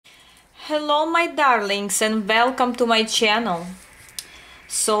Hello my darlings and welcome to my channel.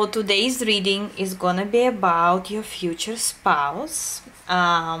 So today's reading is gonna be about your future spouse.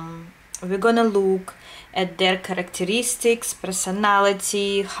 We're gonna look at their characteristics,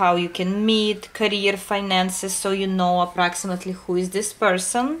 personality, how you can meet, career, finances, so you know approximately who is this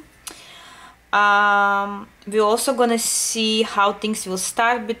person. We're also gonna see how things will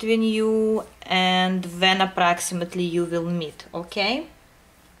start between you and when approximately you will meet, okay?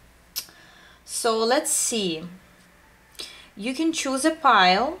 So let's see. You can choose a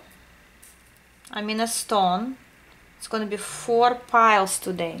pile, a stone. It's going to be 4 piles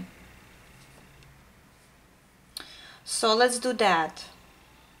today. So let's do that.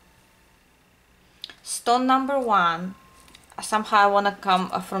 Stone number 1. Somehow I want to come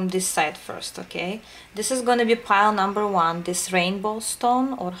from this side first, okay? This is going to be pile number 1, this rainbow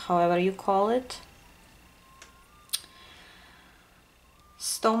stone or however you call it.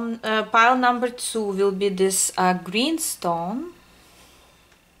 Pile number 2 will be this green stone.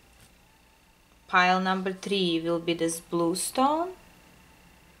 Pile number 3 will be this blue stone.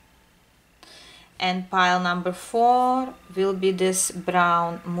 And pile number 4 will be this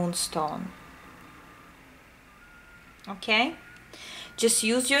brown moonstone. Okay? Just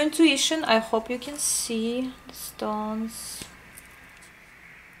use your intuition. I hope you can see the stones.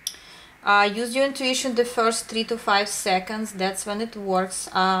 Use your intuition the first 3 to 5 seconds. That's when it works.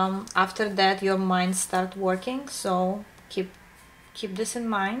 After that your mind starts working, so keep this in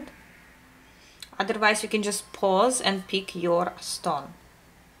mind. Otherwise you can just pause and pick your stone.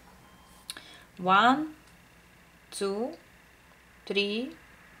 1, 2, 3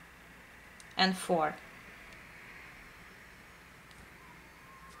 and 4.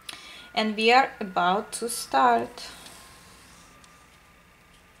 And we are about to start.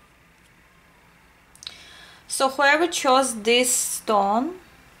 So whoever chose this stone,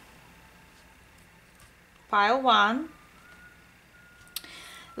 pile 1,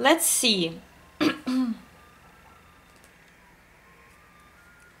 let's see.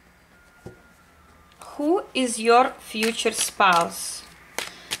 Who is your future spouse?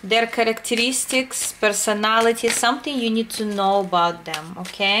 Their characteristics, personality, something you need to know about them,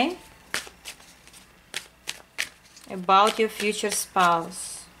 okay? About your future spouse.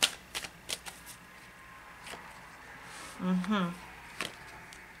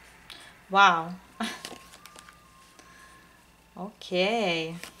 Wow.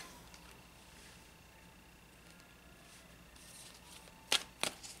 Okay.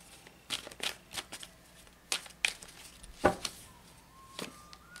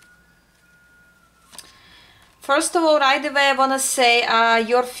 First of all, right away I want to say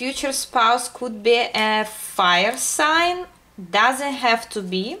your future spouse could be a fire sign, doesn't have to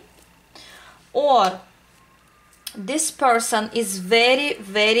be, or this person is very,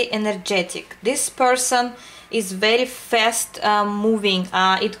 very energetic. This person is very fast moving.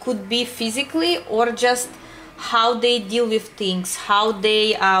 It could be physically or just how they deal with things, how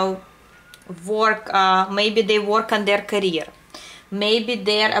they work. Maybe they work on their career. Maybe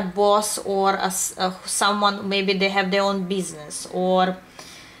they're a boss or someone, maybe they have their own business, or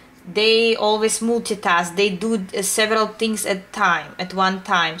they always multitask. They do several things at one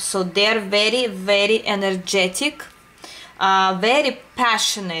time. So they're very, very energetic, very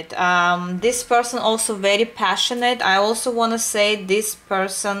passionate. This person also very passionate. I also want to say this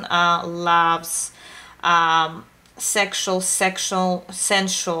person loves sensual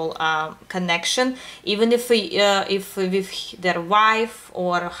connection, even if with their wife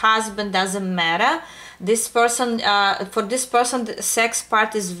or husband, doesn't matter. This person, for this person, the sex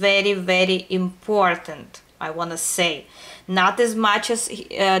part is very, very important. I want to say, not as much as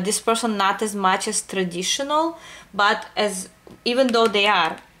this person, not as much as traditional, but as even though they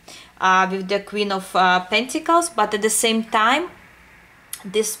are with the Queen of Pentacles, but at the same time,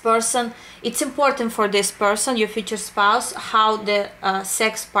 this person, it's important for this person, your future spouse, how the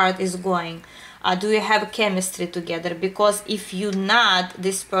sex part is going. Do you have chemistry together? Because if you not,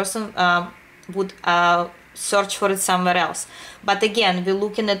 this person would search for it somewhere else. But again, we're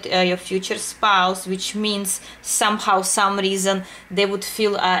looking at your future spouse, which means somehow, some reason, they would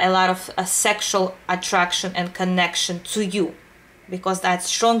feel a lot of sexual attraction and connection to you, because I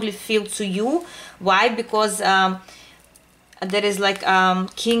strongly feel to you. Why? Because there is like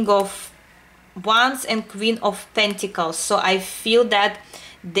King of Wands and Queen of Pentacles, so I feel that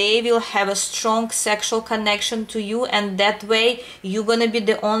they will have a strong sexual connection to you, and that way you're gonna be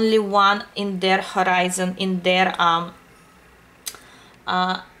the only one in their horizon, in their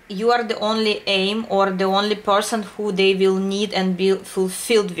you are the only aim or the only person who they will need and be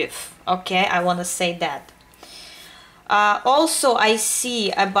fulfilled with. Okay, I want to say that. Also, I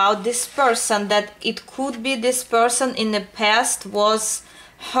see about this person that it could be this person in the past was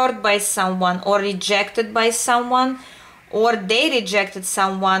hurt by someone or rejected by someone, or they rejected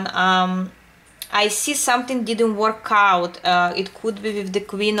someone. I see something didn't work out. It could be with the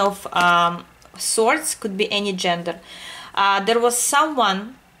Queen of Swords, could be any gender. There was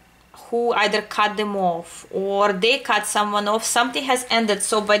someone who either cut them off or they cut someone off. Something has ended.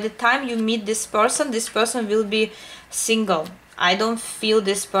 So by the time you meet this person will be single. I don't feel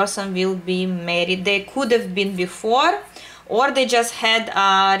this person will be married. They could have been before, or they just had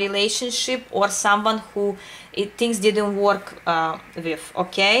a relationship or someone who things didn't work with,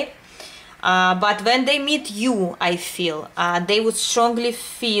 okay? But when they meet you, I feel they would strongly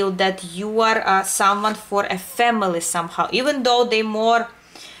feel that you are someone for a family somehow, even though they more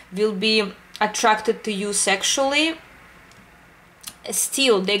will be attracted to you sexually.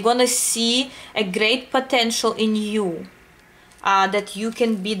 Still, they're gonna see a great potential in you, that you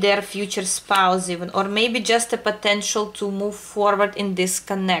can be their future spouse even, or maybe just a potential to move forward in this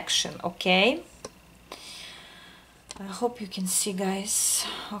connection, okay? I hope you can see, guys.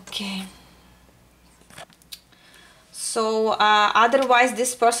 Okay. So otherwise,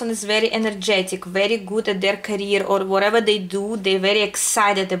 this person is very energetic, very good at their career, or whatever they do, they're very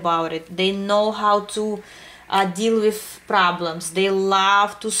excited about it. They know how to deal with problems. They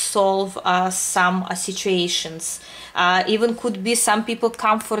love to solve some situations. Even could be some people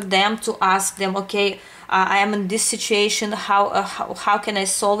come for them to ask them, okay, I am in this situation, how can I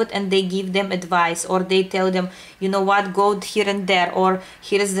solve it? And they give them advice, or they tell them, you know what, go here and there, or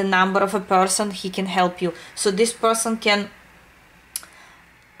here is the number of a person, he can help you. So this person can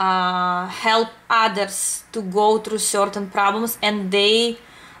help others to go through certain problems, and they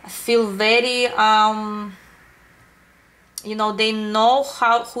feel very you know, they know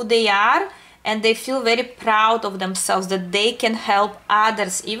who they are, and they feel very proud of themselves that they can help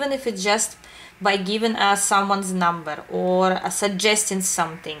others, even if it's just by giving someone's number or suggesting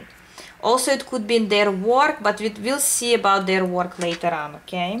something. Also, it could be in their work, but we'll see about their work later on,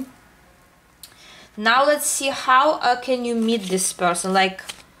 okay? Now let's see how can you meet this person, like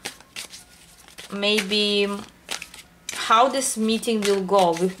maybe how this meeting will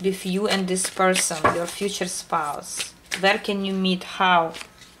go with you and this person, your future spouse. Where can you meet? How?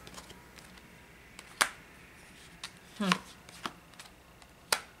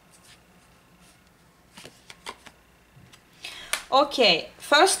 Okay,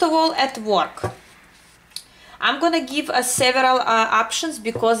 first of all, at work. I'm gonna give several options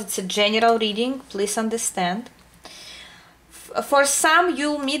because it's a general reading, please understand. For some,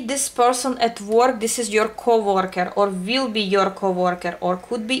 you'll meet this person at work. This is your co-worker, or will be your co-worker, or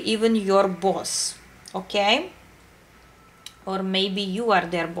could be even your boss, okay? Or maybe you are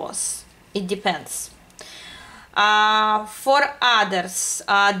their boss. It depends. For others,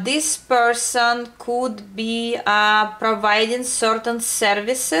 this person could be providing certain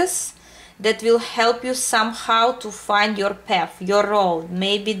services that will help you somehow to find your path, your road.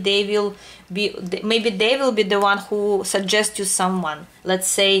 Maybe they will be the one who suggests you someone. Let's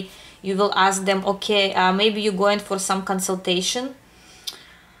say you will ask them, okay, maybe you're going for some consultation,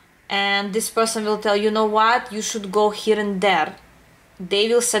 and this person will tell you, know what, you should go here and there. They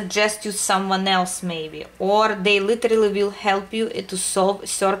will suggest you someone else maybe, or they literally will help you to solve a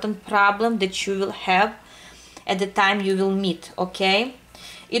certain problem that you will have at the time you will meet, okay?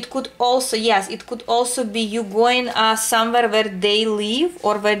 It could also, yes, it could also be you going somewhere where they live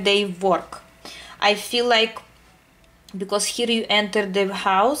or where they work. I feel like, because here you enter the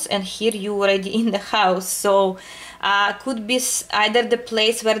house and here you already in the house, so could be either the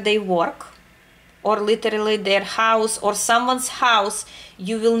place where they work, or literally their house, or someone's house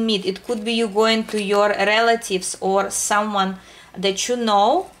you will meet. It could be you going to your relatives or someone that you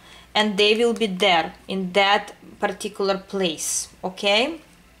know, and they will be there in that particular place, okay?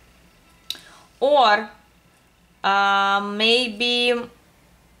 Or maybe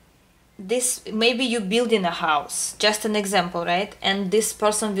you building a house, just an example, right? And this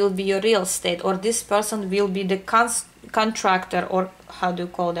person will be your real estate, or this person will be the contractor, or how do you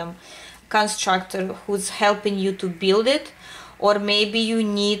call them, constructor, who's helping you to build it. Or maybe you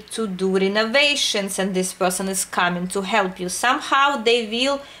need to do renovations and this person is coming to help you. Somehow they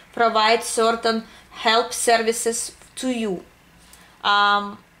will provide certain help services to you,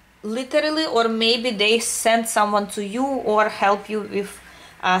 literally, or maybe they send someone to you or help you with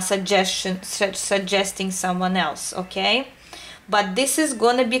suggesting someone else, okay? But this is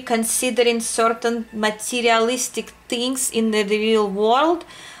gonna be considering certain materialistic things in the real world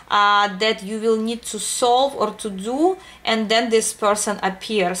that you will need to solve or to do, and then this person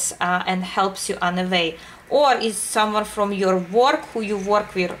appears and helps you on the way. or is someone from your work who you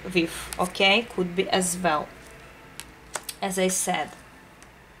work with, okay? Could be as well, as I said.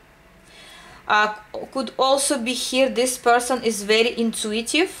 Could also be here, this person is very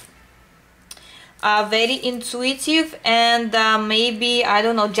intuitive, and maybe, I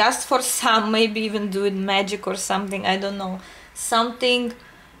don't know, just for some, maybe even doing magic or something, I don't know, something,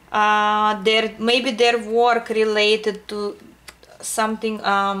 maybe their work related to something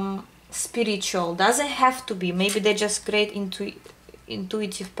spiritual. Doesn't have to be, maybe they're just great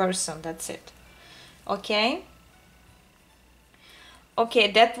intuitive person, that's it. Okay,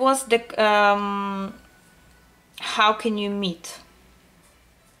 that was the how can you meet.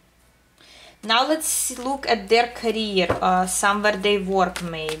 Now let's look at their career, somewhere they work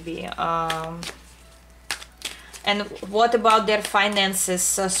maybe, and what about their finances,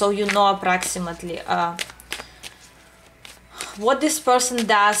 so you know approximately what this person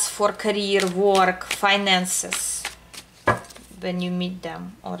does for career, work, finances when you meet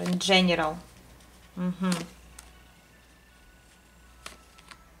them, or in general.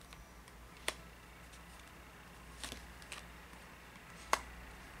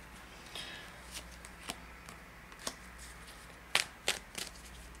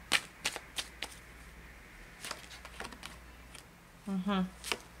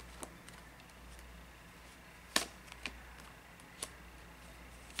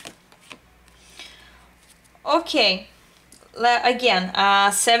 Okay, again,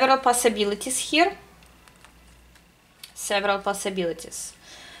 several possibilities here. Several possibilities.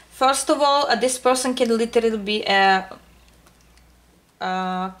 First of all, this person can literally be a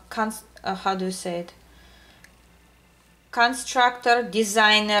how do you say it? Constructor,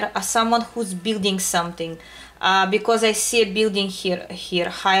 designer, someone who's building something. Because I see a building here,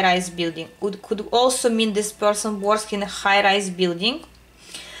 high-rise building. Could also mean this person works in a high-rise building.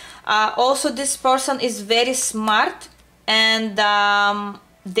 Also, this person is very smart, and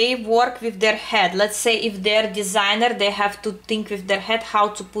they work with their head. Let's say if they're designer, they have to think with their head how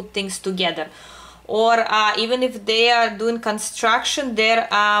to put things together. Or even if they are doing construction, they're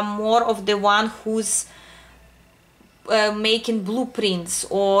more of the one who's making blueprints,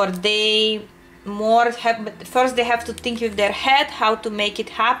 or they more have, first they have to think with their head how to make it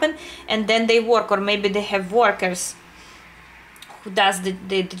happen, and then they work. Or maybe they have workers who does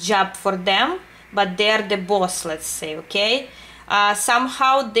the job for them, but they're the boss, let's say, okay?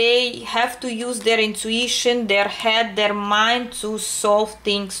 Somehow they have to use their intuition, their head, their mind to solve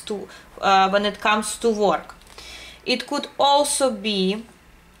things to when it comes to work. It could also be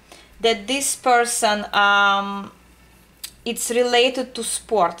that this person it's related to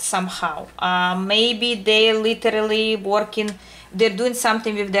sport somehow. Maybe they literally working, they're doing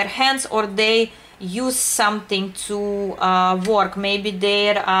something with their hands, or they use something to work. Maybe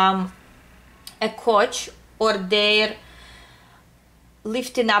they're a coach, or they're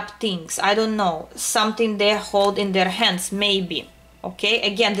lifting up things, I don't know, something they hold in their hands, maybe. Okay,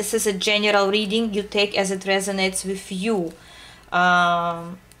 again, this is a general reading, you take as it resonates with you.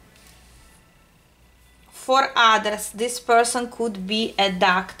 For others, this person could be a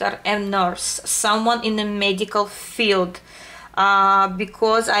doctor, a nurse, someone in the medical field,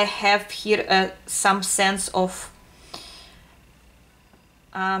 because I have here some sense of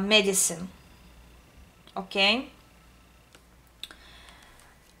medicine. Okay.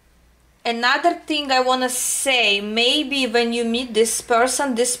 Another thing I want to say, maybe when you meet this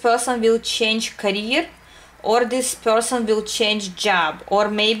person will change career, or this person will change job, or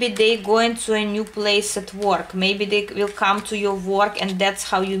maybe they go into a new place at work. Maybe they will come to your work, and that's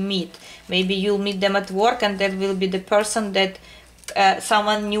how you meet. Maybe you'll meet them at work, and that will be the person that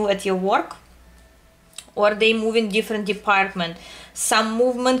someone new at your work, or they move in different department. Some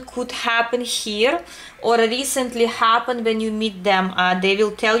movement could happen here, or recently happened when you meet them. They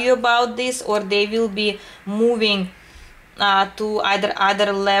will tell you about this, or they will be moving to either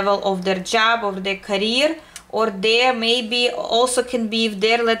other level of their job or their career, or there maybe also can be, if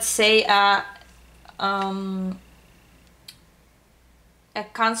they're, let's say, a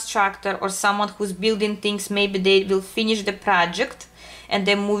constructor or someone who's building things, maybe they will finish the project and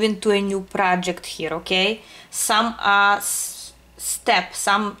then move into a new project here. Okay, some step,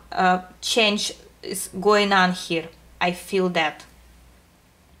 some change is going on here. I feel that.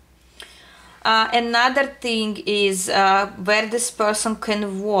 Another thing is where this person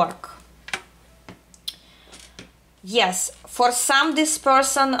can work. Yes, for some, this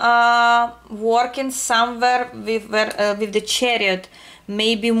person working somewhere with the chariot,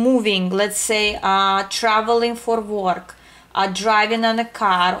 maybe moving, let's say traveling for work, driving on a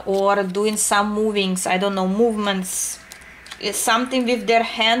car, or doing some movings, I don't know, movements something with their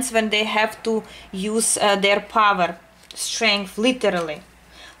hands when they have to use their power, strength, literally.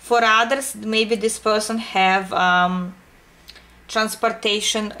 For others, maybe this person have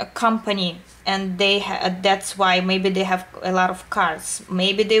transportation company, and that's why maybe they have a lot of cars.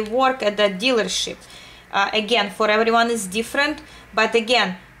 Maybe they work at a dealership. Again, for everyone is different, but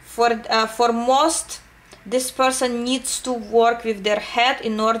again, for most, this person needs to work with their head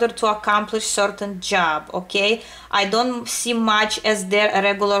in order to accomplish certain job. Okay, I don't see much as their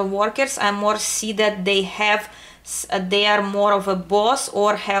regular workers. I more see that they are more of a boss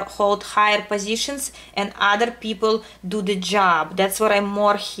or hold higher positions, and other people do the job. That's what I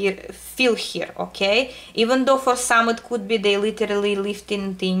more feel here. Okay, even though for some it could be they literally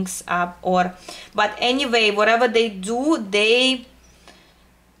lifting things up, but anyway, whatever they do, they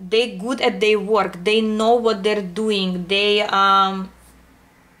good at their work. They know what they're doing. They are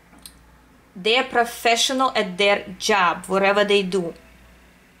professional at their job, whatever they do.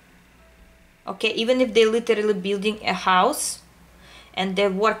 Okay, even if they're literally building a house and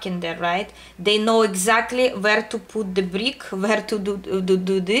they're working there, right? They know exactly where to put the brick, where to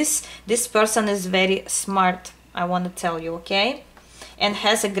do this. This person is very smart, I want to tell you, okay? And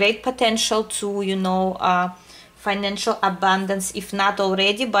has a great potential to, you know, financial abundance, if not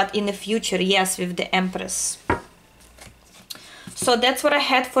already, but in the future, yes, with the Empress. So that's what I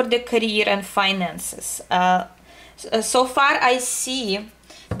had for the career and finances. So far I see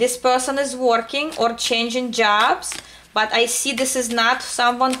this person is working or changing jobs, but I see this is not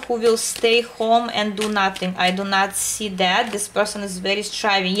someone who will stay home and do nothing. I do not see that. This person is very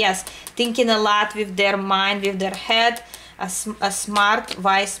striving, yes, thinking a lot with their mind, with their head, a smart,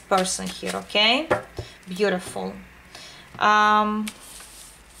 wise person here, okay? Beautiful. Then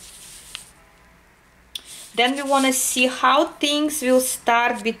we want to see how things will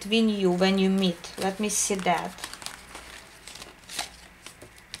start between you when you meet. Let me see that.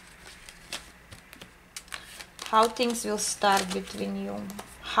 How things will start between you.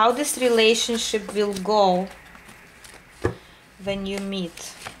 How this relationship will go when you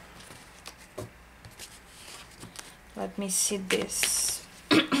meet. Let me see this.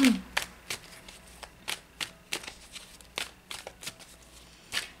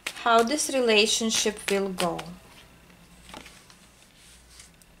 How this relationship will go.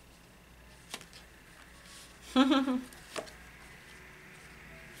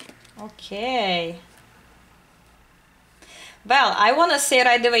 Okay. Well, I want to say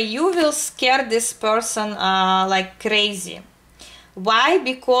right away, you will scare this person like crazy. Why?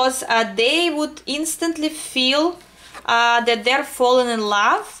 Because they would instantly feel that they're falling in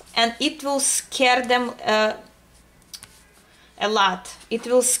love, and it will scare them a lot. It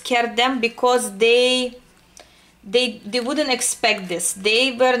will scare them because they wouldn't expect this.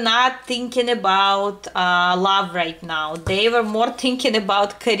 They were not thinking about love right now. They were more thinking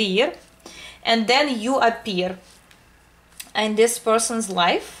about career, and then you appear in this person's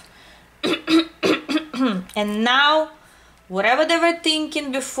life and now whatever they were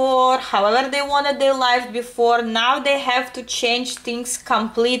thinking before, however they wanted their life before, now they have to change things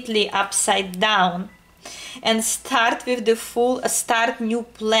completely upside down and start with the start new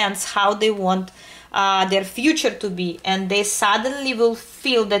plans, how they want their future to be. And they suddenly will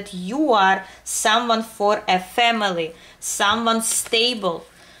feel that you are someone for a family, someone stable.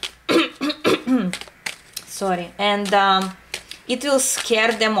 Sorry. And it will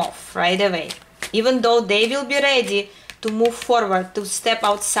scare them off right away, even though they will be ready to move forward, to step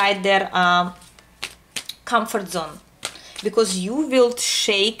outside their comfort zone, because you will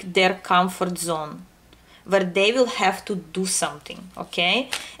shake their comfort zone where they will have to do something, okay?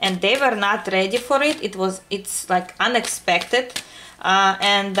 And they were not ready for it. It's like unexpected.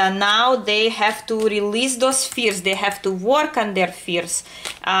 And now they have to release those fears. They have to work on their fears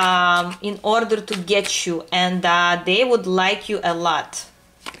in order to get you, and they would like you a lot.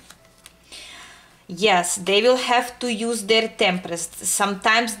 Yes, they will have to use their temperance.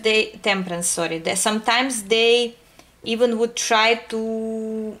 Sometimes sometimes they even would try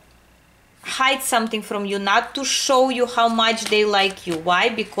to hide something from you, not to show you how much they like you. Why?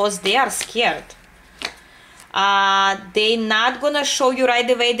 Because they are scared. They're not gonna show you right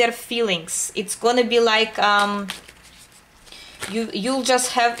away their feelings. It's gonna be like you'll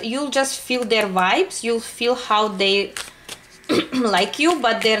just feel their vibes. You'll feel how they like you,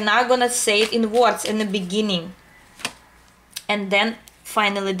 but they're not gonna say it in words in the beginning. And then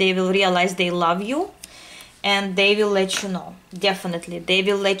finally they will realize they love you, and they will let you know. Definitely they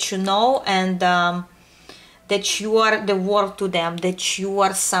will let you know. And that you are the world to them, that you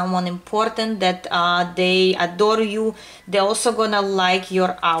are someone important, that they adore you. They're also gonna like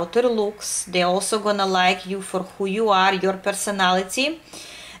your outer looks. They're also gonna like you for who you are, your personality.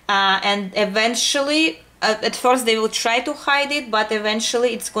 And eventually, at first they will try to hide it, but eventually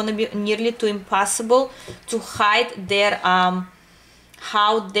it's gonna be nearly too impossible to hide their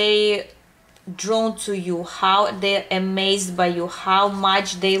how they drawn to you, how they're amazed by you, how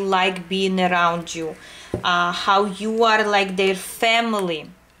much they like being around you, how you are like their family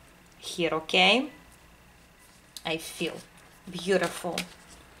here. Okay, I feel beautiful.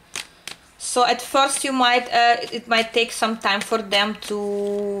 So at first you might it might take some time for them to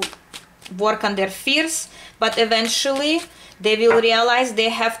work on their fears, but eventually they will realize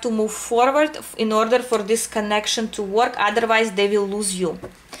they have to move forward in order for this connection to work, otherwise they will lose you.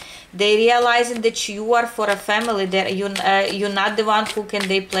 They realize that you are for a family, that you're not the one who can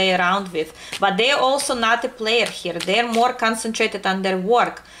they play around with. But they're also not a player here. They're more concentrated on their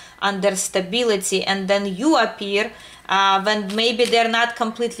work, on their stability, and then you appear when maybe they're not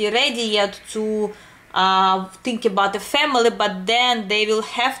completely ready yet to think about the family, but then they will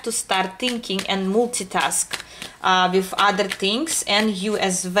have to start thinking and multitask with other things, and you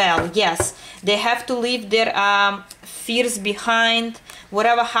as well. Yes, they have to leave their fears behind.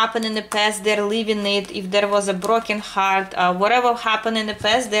 Whatever happened in the past, they're leaving it. If there was a broken heart, whatever happened in the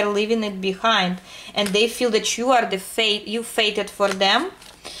past, they're leaving it behind, and they feel that you are the fate, you fated for them,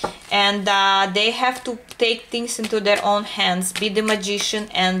 and they have to take things into their own hands, be the magician,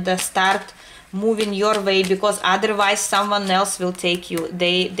 and start moving your way, because otherwise someone else will take you.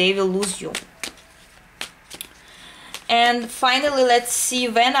 They will lose you. And finally, let's see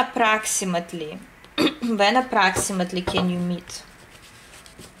when approximately when approximately can you meet.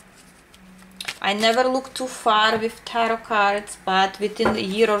 I never look too far with tarot cards, but within a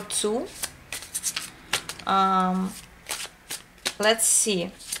year or two. Let's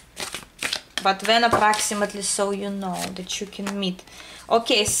see. But when approximately, so you know that you can meet.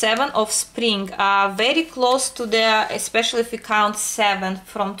 Okay, 7 of spring. Very close to the, especially if we count 7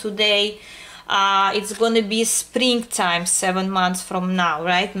 from today. It's gonna be springtime 7 months from now,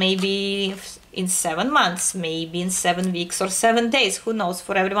 right? Maybe in 7 months, maybe in 7 weeks or 7 days, who knows,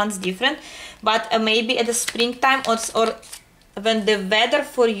 for everyone's different. But maybe at the springtime, or when the weather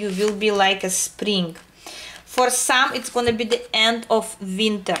for you will be like a spring. For some it's gonna be the end of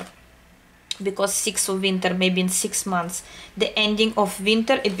winter, because 6 of winter, maybe in 6 months, the ending of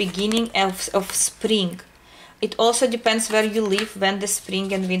winter, a beginning of spring. It also depends where you live when the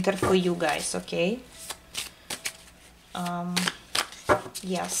spring and winter for you guys. Okay,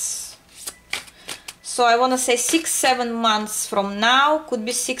 yes, so I want to say 6-7 months from now, could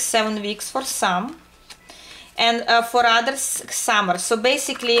be 6-7 weeks for some, and for others summer. So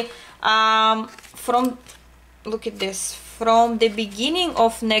basically from, look at this, from the beginning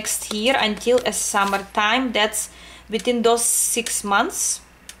of next year until a summertime, that's within those 6 months,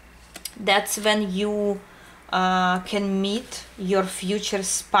 that's when you can meet your future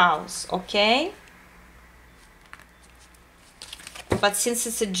spouse. Okay, but since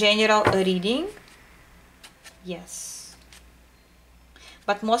it's a general reading, yes,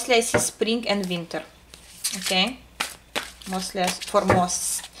 but mostly I see spring and winter. Okay, mostly for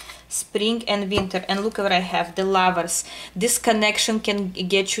most spring and winter. And look what I have, the Lovers. This connection can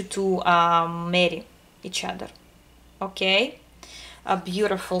get you to marry each other. Okay,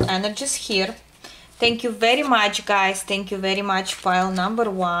 beautiful energies here. Thank you very much, guys. Thank you very much, pile number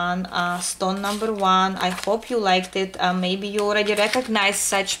 1, stone number 1. I hope you liked it. Maybe you already recognized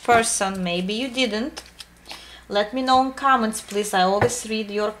such person, maybe you didn't. Let me know in comments, please. I always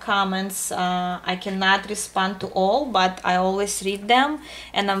read your comments. I cannot respond to all, but I always read them,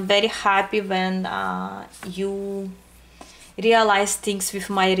 and I'm very happy when you realize things with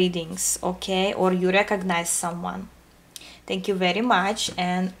my readings, okay, or you recognize someone. Thank you very much,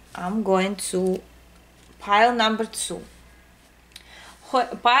 and I'm going to pile number 2.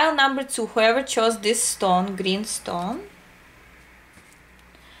 Pile number 2, whoever chose this stone, green stone,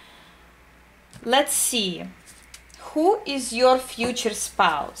 let's see. Who is your future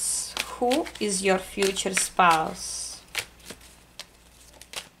spouse? Who is your future spouse?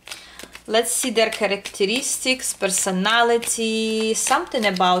 Let's see their characteristics, personality, something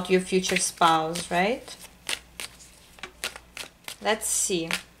about your future spouse, right? Let's see.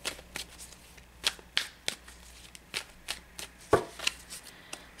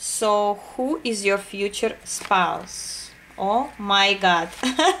 So, who is your future spouse? Oh my God.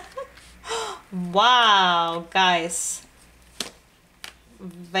 Wow, guys.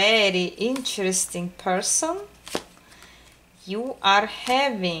 Very interesting person you are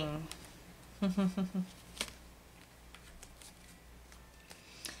having.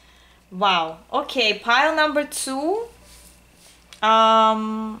 Wow. Okay, pile number 2.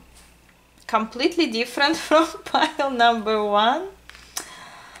 Completely different from pile number 1.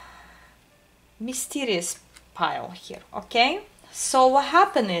 Mysterious pile here, okay? So what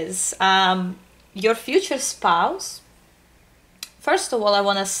happened is, your future spouse, first of all, I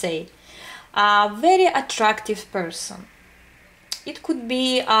want to say, a very attractive person. It could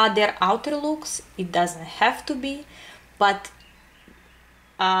be their outer looks, it doesn't have to be, but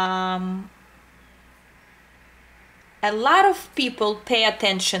a lot of people pay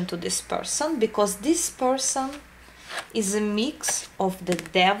attention to this person because this person is a mix of the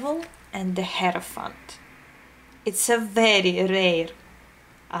devil and the Hierophant. It's a very rare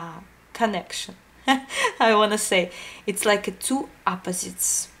connection. I want to say it's like two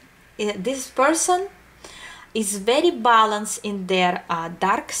opposites. This person is very balanced in their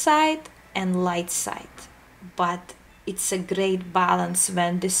dark side and light side, but it's a great balance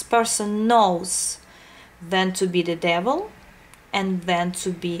when this person knows when to be the devil and when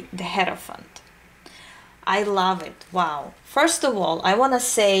to be the Hierophant. I love it. Wow. First of all, I want to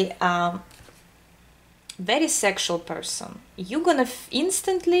say very sexual person. You're gonna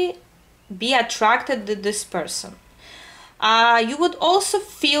instantly be attracted to this person. You would also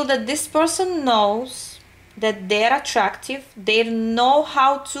feel that this person knows that they're attractive. They know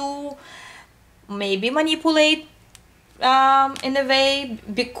how to maybe manipulate in a way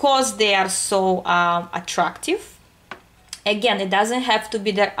because they are so attractive. Again, it doesn't have to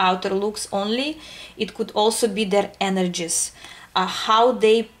be their outer looks only. It could also be their energies, how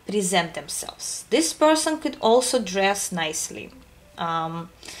they present themselves. This person could also dress nicely.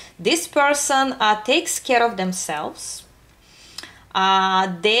 This person takes care of themselves.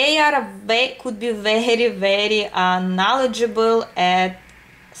 They could be very, very knowledgeable at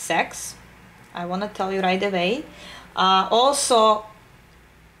sex. I want to tell you right away. Also,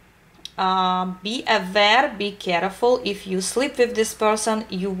 be aware, be careful. If you sleep with this person,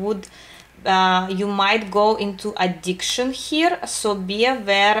 you might go into addiction here. So be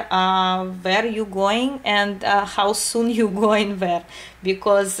aware where you're going and how soon you're going there.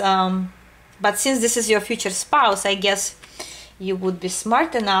 Because, but since this is your future spouse, I guess you would be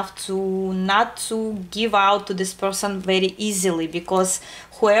smart enough to not to give out to this person very easily, because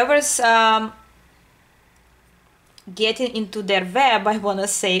whoever's getting into their web, I want to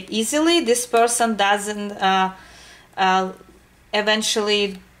say easily, this person doesn't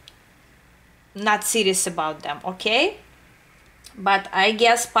eventually not serious about them, okay? But I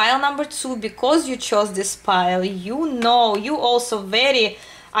guess pile number 2, because you chose this pile, you know you also very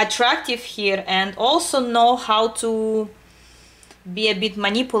attractive here and also know how to be a bit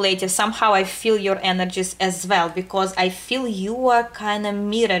manipulative. Somehow I feel your energies as well, because I feel you are kind of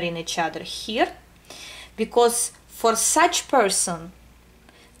mirroring each other here. Because for such person,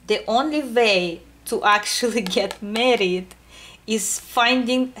 the only way to actually get married is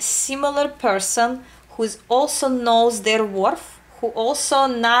finding a similar person who also knows their worth, who also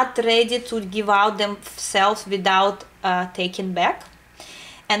not ready to give out themselves without taking back.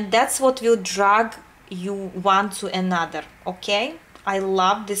 And that's what will drag you one to another, okay? I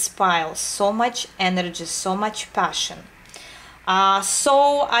love this pile. So much energy, so much passion.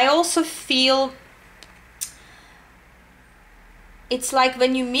 So I also feel it's like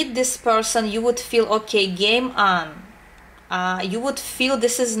when you meet this person, you would feel, okay, game on. You would feel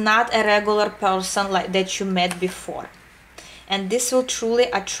this is not a regular person like that you met before. And this will truly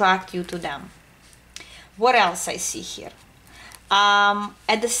attract you to them. What else I see here?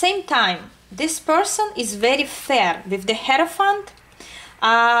 At the same time, this person is very fair with the Hierophant.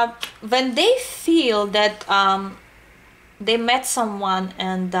 When they feel that they met someone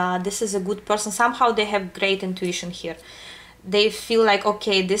and this is a good person, somehow they have great intuition here. They feel like,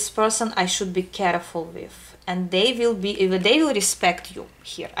 okay, this person I should be careful with, and they will respect you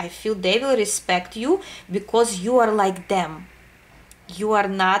here. I feel they will respect you because you are like them. You are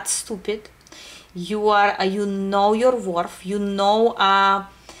not stupid. You know your worth. You know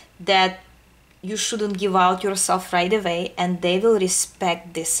that you shouldn't give out yourself right away, and they will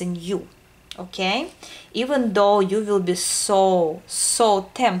respect this in you, okay? Even though you will be so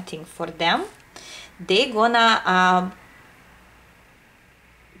tempting for them, they gonna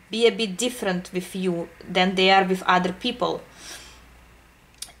be a bit different with you than they are with other people.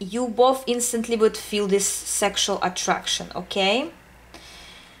 You both instantly would feel this sexual attraction, okay?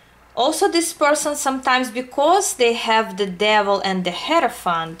 Also, this person sometimes, because they have the devil and the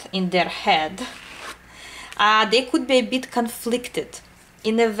Hierophant in their head, they could be a bit conflicted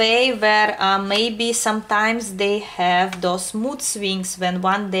in a way where maybe sometimes they have those mood swings when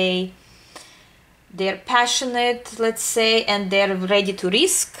one day they're passionate, let's say, and they're ready to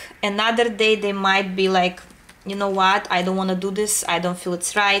risk. Another day they might be like, you know what, I don't want to do this, I don't feel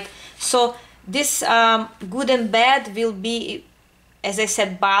it's right. So this good and bad will be, as I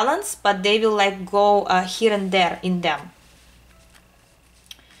said, balance, but they will like go here and there in them.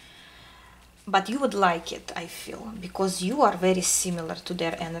 But you would like it, I feel, because you are very similar to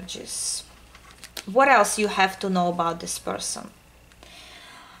their energies. What else you have to know about this person?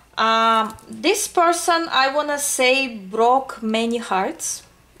 This person, I want to say, broke many hearts,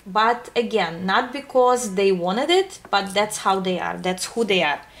 but again, not because they wanted it, but that's how they are, that's who they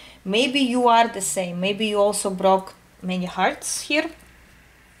are. Maybe you are the same, maybe you also broke many hearts here.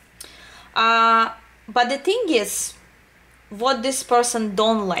 But the thing is, what this person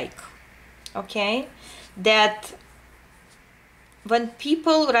don't like, okay, that when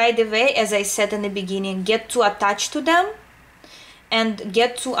people right away, as I said in the beginning, get too attached to them and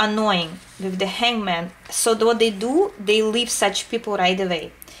get too annoying with the hangman, so what they do, they leave such people right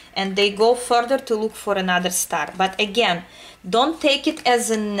away and they go further to look for another star. But again, don't take it as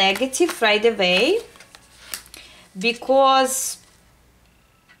a negative right away, because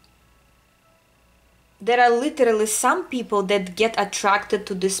there are literally some people that get attracted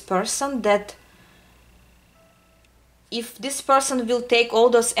to this person, that if this person will take all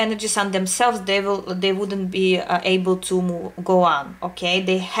those energies on themselves, they wouldn't be able to go on. Okay,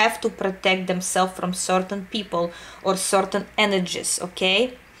 they have to protect themselves from certain people or certain energies.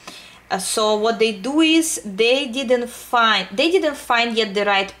 Okay, so what they do is they didn't find yet the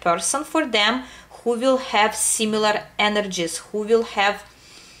right person for them, who will have similar energies, who will have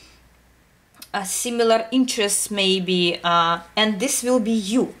similar interests maybe, and this will be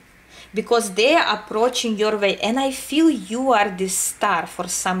you. Because they are approaching your way, and I feel you are this star for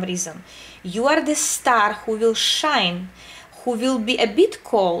some reason. You are the star who will shine, who will be a bit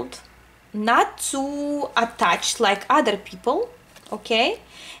cold, not too attached like other people, okay?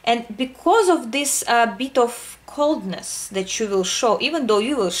 And because of this bit of coldness that you will show, even though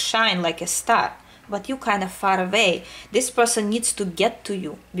you will shine like a star, but you kind of far away, this person needs to get to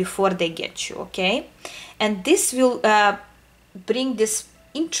you before they get you, okay? And this will bring this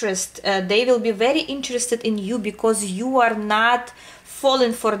interest. They will be very interested in you because you are not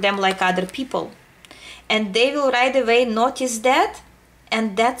falling for them like other people, and they will right away notice that,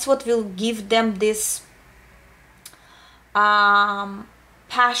 and that's what will give them this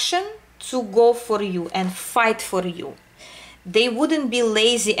passion to go for you and fight for you. They wouldn't be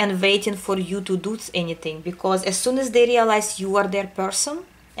lazy and waiting for you to do anything, because as soon as they realize you are their person,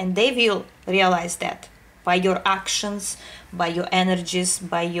 and they will realize that by your actions, by your energies,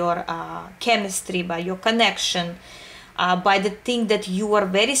 by your chemistry, by your connection, by the thing that you are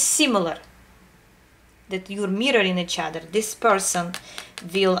very similar, that you're mirroring each other, this person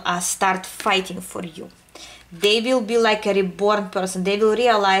will start fighting for you. They will be like a reborn person. They will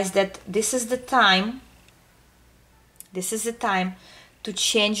realize that this is the time to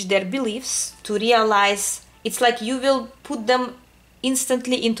change their beliefs, to realize, it's like you will put them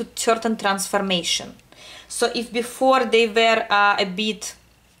instantly into certain transformation. So if before they were a bit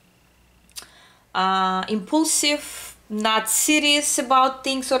impulsive, not serious about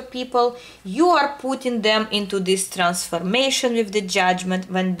things or people, you are putting them into this transformation with the judgment,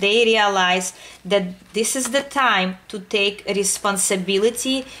 when they realize that this is the time to take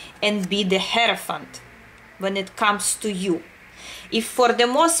responsibility and be the Hierophant when it comes to you. If for the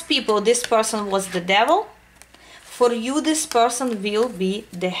most people this person was the devil, for you this person will be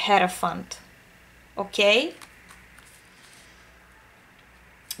the Hierophant. Okay,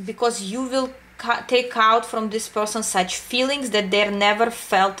 because you will take out from this person such feelings that they never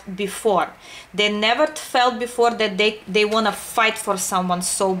felt before. They never felt before that they want to fight for someone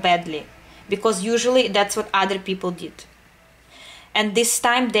so badly, because usually that's what other people did. And this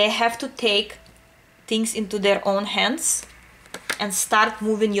time they have to take things into their own hands and start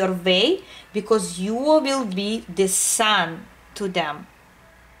moving your way, because you will be the sun to them.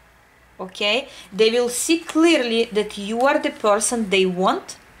 Okay, they will see clearly that you are the person they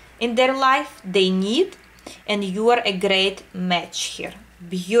want in their life, they need, and you are a great match here.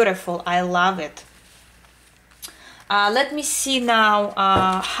 Beautiful, I love it. Let me see now,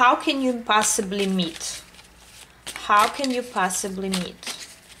 how can you possibly meet? How can you possibly meet?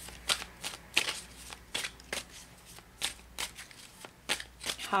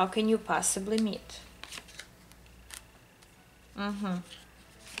 How can you possibly meet?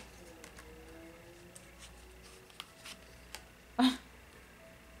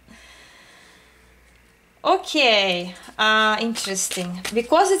 Okay, interesting.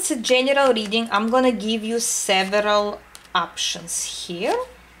 Because it's a general reading, I'm gonna give you several options here.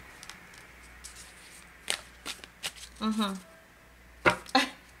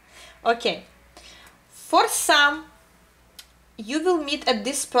 Okay, for some, you will meet at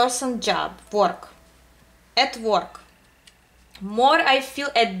this person's job, at work. More I feel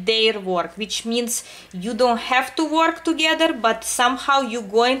at their work, which means you don't have to work together, but somehow you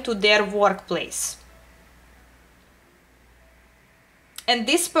go into their workplace. And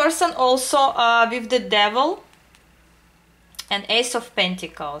this person also with the devil and Ace of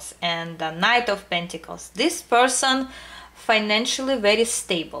Pentacles and the Knight of Pentacles. This person financially very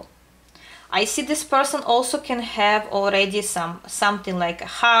stable. I see this person also can have already something like a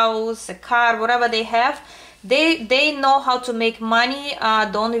house, a car, whatever they have. They know how to make money.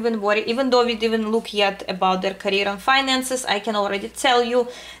 Don't even worry. Even though we didn't look yet about their career and finances, I can already tell you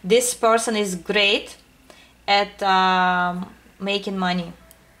this person is great at making money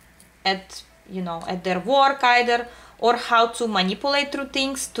at their work either, or how to manipulate through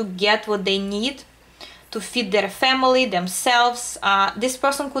things to get what they need to feed their family, themselves. This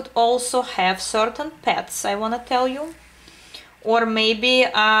person could also have certain pets, I want to tell you. Or maybe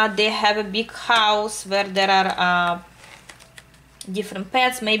they have a big house where there are different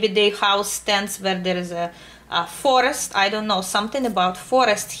pets. Maybe their house stands where there is a forest. I don't know, something about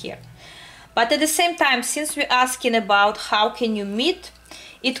forest here. But at the same time, since we're asking about how can you meet,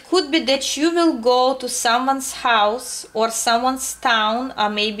 it could be that you will go to someone's house or someone's town,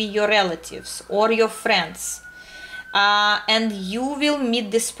 maybe your relatives or your friends, and you will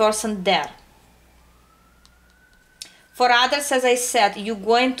meet this person there. For others, as I said, you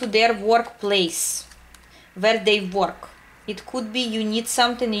go into their workplace where they work. It could be you need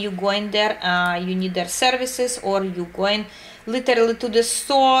something, you go in there, you need their services, or you go in literally to the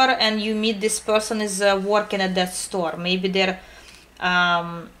store and you meet this person is working at that store. Maybe they're,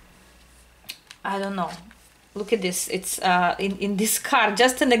 I don't know. Look at this. It's in this car,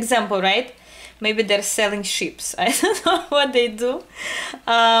 just an example, right? Maybe they're selling ships. I don't know what they do.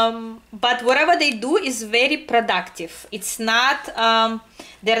 But whatever they do is very productive. It's not,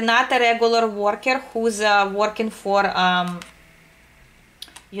 they're not a regular worker who's working for,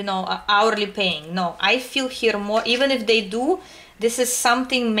 hourly paying. No, I feel here more, even if they do, this is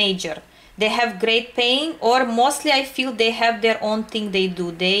something major. They have great paying, or mostly I feel they have their own thing they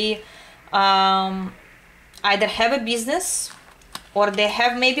do. They either have a business, or they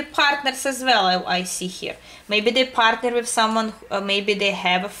have maybe partners as well. I see here. Maybe they partner with someone, maybe they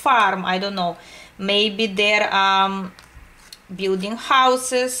have a farm, I don't know. Maybe they're building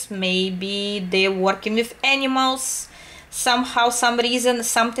houses, maybe they're working with animals. Somehow, some reason,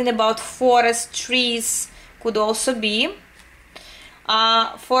 something about forest, trees could also be.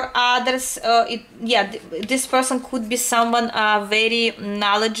 For others, this person could be someone very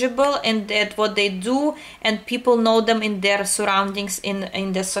knowledgeable in that what they do, and people know them in their surroundings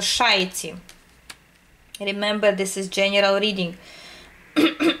in the society. Remember, this is general reading.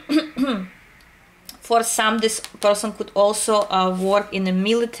 For some, this person could also work in the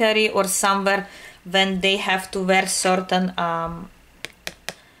military or somewhere when they have to wear certain I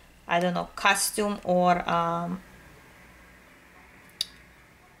don't know, costume, or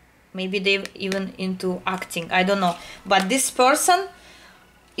maybe they're even into acting, I don't know. But this person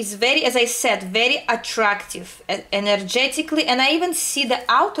is very, as I said, very attractive energetically, and I even see the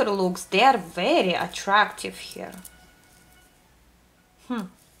outer looks, they are very attractive here.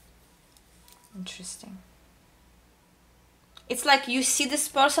 Interesting. It's like you see this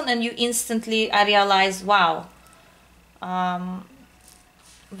person and you instantly realize, wow,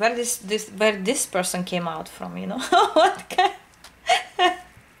 where this person came out from, what kind.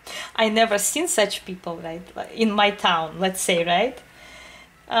 I never seen such people, right? In my town, let's say, right?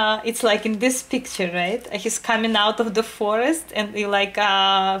 It's like in this picture, right? He's coming out of the forest, and you're like,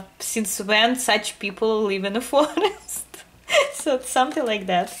 since when such people live in a forest? So it's something like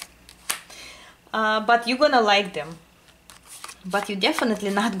that. But you're gonna like them. But you're definitely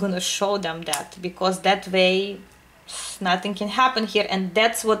not gonna show them that, because that way nothing can happen here, and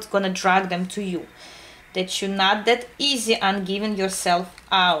that's what's gonna drag them to you. That you're not that easy on giving yourself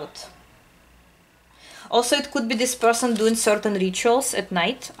out. Also, it could be this person doing certain rituals at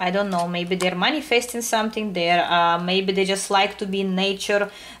night. I don't know, maybe they're manifesting something there. Maybe they just like to be in nature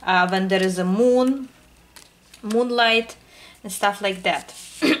when there is a moonlight and stuff like that.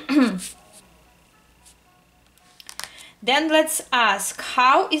 Then let's ask,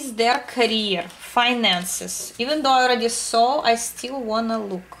 how is their career, finances? Even though I already saw, I still wanna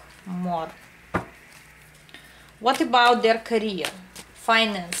look more. What about their career,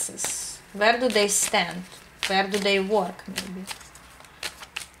 finances? Where do they stand? Where do they work, maybe?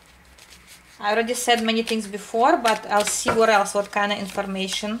 I already said many things before, but I'll see what else, what kind of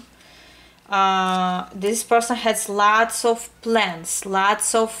information this person has lots of plans,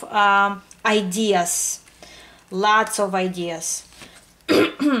 lots of ideas, lots of ideas.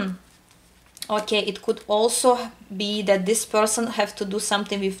 Okay, it could also be that this person have to do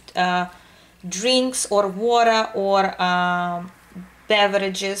something with drinks or water or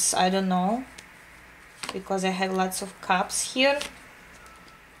beverages. I don't know, because I have lots of cups here.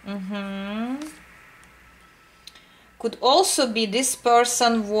 Could also be this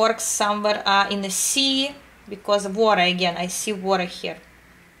person works somewhere in the sea, because of water. Again, I see water here.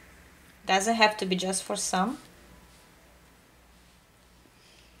 Doesn't have to be just for some.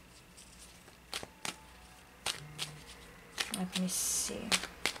 Let me see.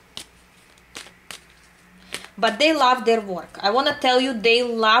 But they love their work. I want to tell you, they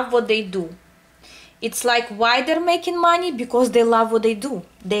love what they do. It's like, why they're making money? Because they love what they do.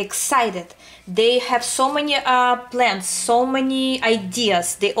 They're excited. They have so many plans, so many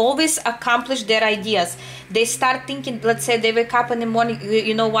ideas. They always accomplish their ideas. They start thinking, let's say they wake up in the morning,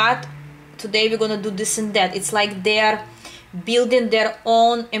 you know what? Today we're going to do this and that. It's like they're building their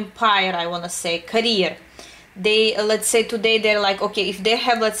own empire, I want to say, career. They, let's say today they're like, okay, if they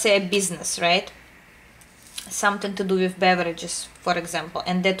have, let's say, a business, right? Something to do with beverages, for example,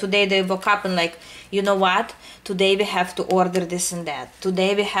 and that today they woke up and like, you know what, today we have to order this and that,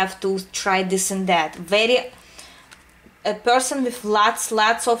 today we have to try this and that. A person with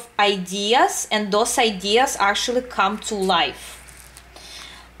lots of ideas, and those ideas actually come to life.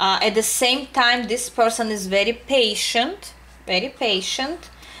 At the same time, this person is very patient,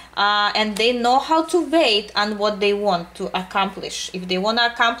 and they know how to wait on what they want to accomplish. If they want to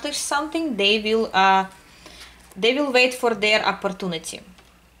accomplish something, they will wait for their opportunity.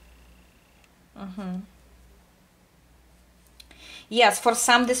 Yes, for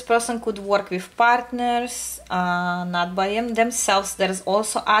some, this person could work with partners, not by themselves. There's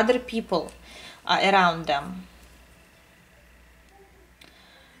also other people around them.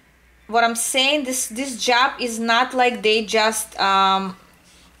 What I'm saying, this job is not like they just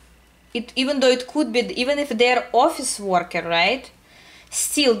even though it could be, even if they're office worker, right?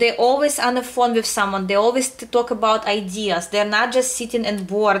 Still, they're always on the phone with someone. They always talk about ideas. They're not just sitting and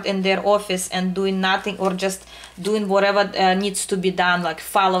bored in their office and doing nothing, or just doing whatever needs to be done, like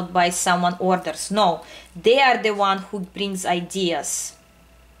followed by someone orders. No, they are the one who brings ideas.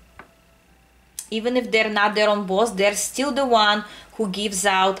 Even if they're not their own boss, they're still the one who gives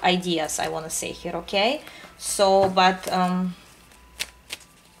out ideas, I want to say here, okay? So, but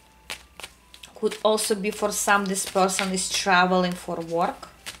could also be for some, this person is traveling for work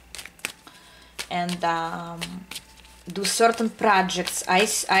and do certain projects. I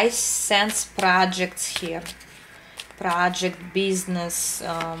sense projects here, project, business,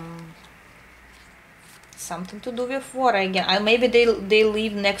 something to do with water again. Maybe they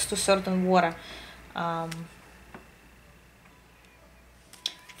live next to certain water.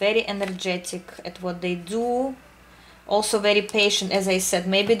 Very energetic at what they do. Also very patient, as I said.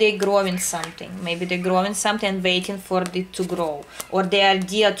 Maybe they're growing something. Maybe they're growing something and waiting for it to grow, or their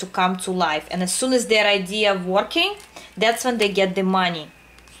idea to come to life. And as soon as their idea working, that's when they get the money.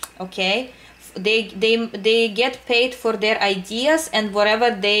 Okay, they get paid for their ideas and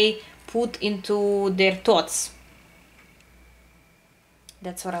whatever they put into their thoughts.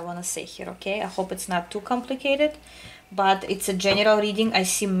 That's what I want to say here. Okay, I hope it's not too complicated, but it's a general reading. I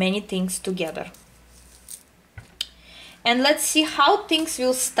see many things together. And let's see how things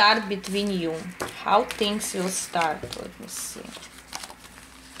will start between you. How things will start. Let me see.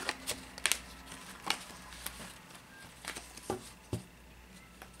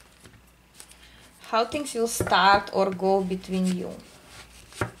 How things will start or go between you.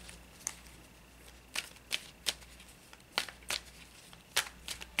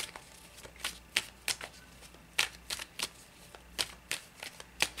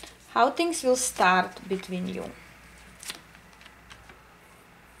 How things will start between you.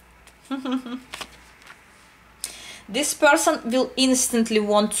 This person will instantly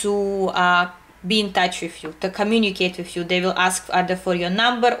want to be in touch with you, to communicate with you. They will ask either for your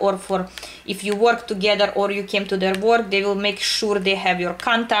number, or for if you work together or you came to their work, they will make sure they have your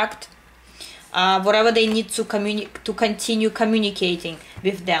contact, whatever they need to continue communicating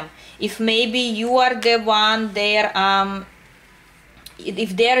with them. If maybe you are the one there,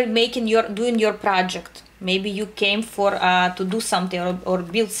 if they're doing your project, maybe you came for to do something or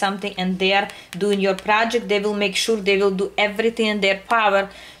build something, and they are doing your project, they will make sure they will do everything in their power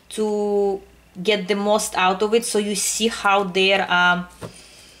to get the most out of it. So you see how they're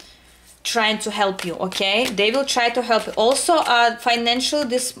trying to help you. Okay, they will try to help you. Also, financially,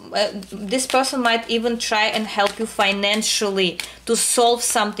 this person might even try and help you financially to solve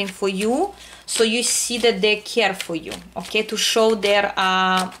something for you, so you see that they care for you. Okay, to show their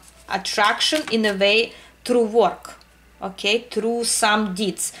attraction in a way through work. Okay, through some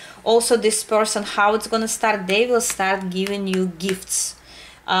deeds. Also, this person, how it's gonna start, they will start giving you gifts,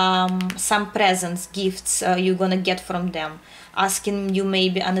 some presents, gifts you're gonna get from them, asking you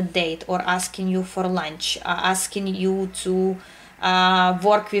maybe on a date, or asking you for lunch, asking you to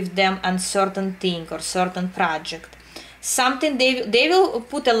work with them on certain thing or certain project. Something they will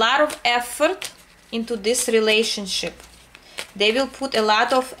put a lot of effort into this relationship. They will put a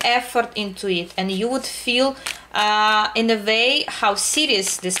lot of effort into it, and you would feel in a way how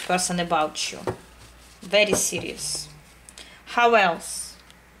serious this person about you. Very serious. How else?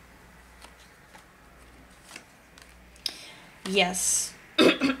 Yes.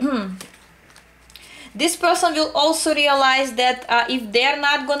 This person will also realize that if they're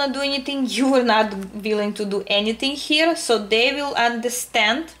not gonna do anything, you are not willing to do anything here. So they will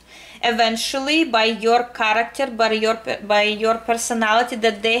understand eventually by your character, by your personality,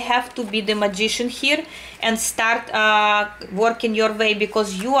 that they have to be the magician here and start working your way,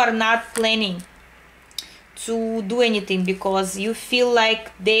 because you are not planning to do anything, because you feel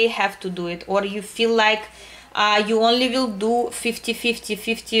like they have to do it, or you feel like you only will do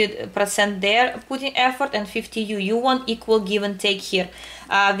 50% there putting effort and 50 you want equal give and take here.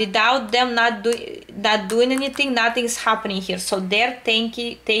 Without them not doing anything, nothing is happening here. So they're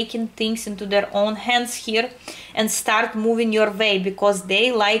taking things into their own hands here and start moving your way, because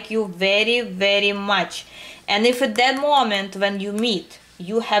they like you very, very much. And if at that moment when you meet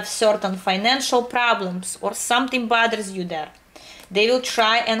you have certain financial problems or something bothers you there, they will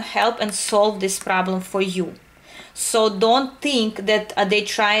try and help and solve this problem for you. So don't think that they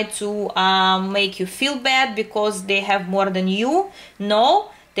try to make you feel bad because they have more than you.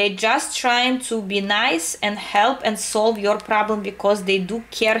 No, they're just trying to be nice and help and solve your problem, because they do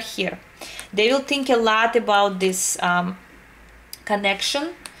care here. They will think a lot about this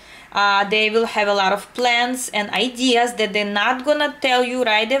connection. They will have a lot of plans and ideas that they're not gonna tell you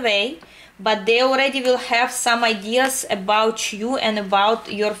right away, but they already will have some ideas about you and about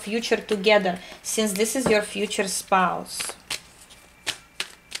your future together, since this is your future spouse.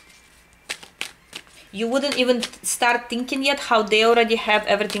 You wouldn't even start thinking yet how they already have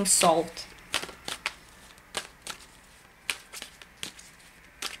everything solved.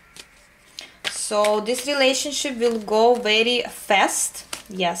 So this relationship will go very fast.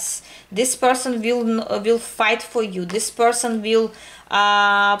 Yes, this person will fight for you. This person will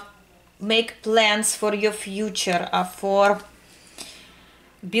make plans for your future, for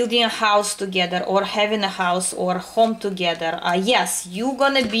building a house together, or having a house or home together. Yes, you're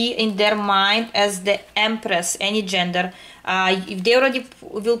gonna be in their mind as the empress, any gender. If they already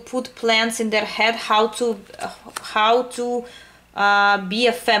will put plans in their head how to be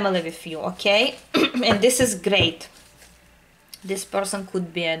a family with you. Okay. And this is great. This person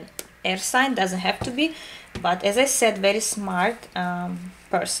could be an air sign, doesn't have to be, but as I said, very smart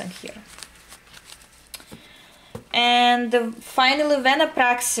person here. And finally, when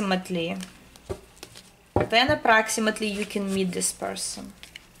approximately you can meet this person.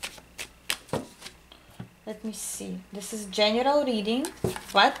 Let me see. This is general reading,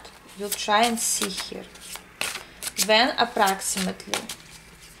 but you'll try and see here when approximately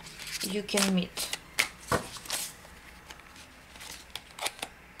you can meet.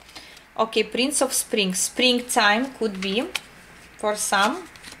 Okay, Prince of Spring. Springtime could be for some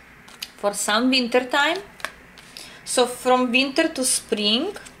winter time. So from winter to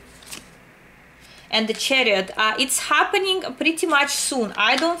spring. And the Chariot, it's happening pretty much soon.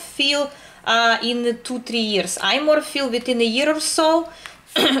 I don't feel in 2-3 years. I more feel within a year or so,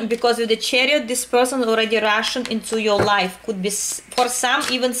 because with the Chariot, this person already rushing into your life. Could be for some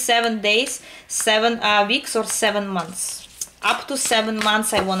even 7 days, 7 weeks, or 7 months. Up to 7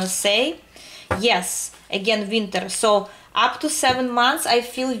 months, I want to say. Yes, again, winter. So up to 7 months, I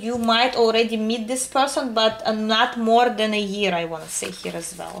feel you might already meet this person, but not more than a year, I want to say here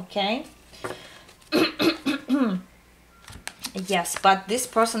as well. Okay. Yes, but this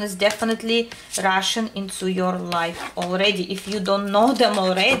person is definitely rushing into your life already. If you don't know them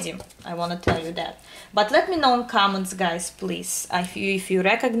already, I want to tell you that. But let me know in comments, guys, please, if you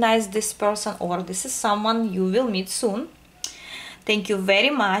recognize this person, or this is someone you will meet soon. Thank you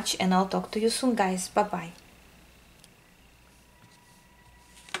very much, and I'll talk to you soon, guys. Bye-bye.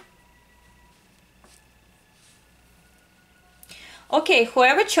 Okay,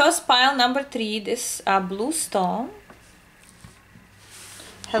 whoever chose pile number 3, this blue stone,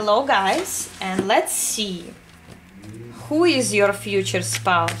 Hello guys, and let's see who is your future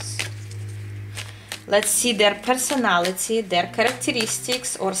spouse. Let's see their personality, their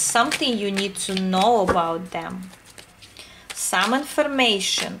characteristics, or something you need to know about them. Some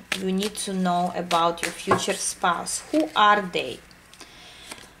information you need to know about your future spouse. Who are they?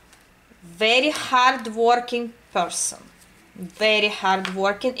 Very hard-working person. Very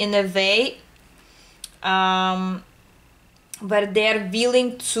hard-working in a way where they're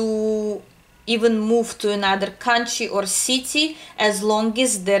willing to even move to another country or city as long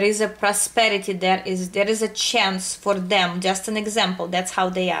as there is a prosperity, there is a chance for them. Just an example, that's how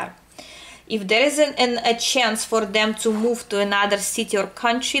they are. If there is a chance for them to move to another city or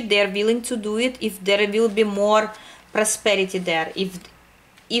country, they're willing to do it if there will be more prosperity there. If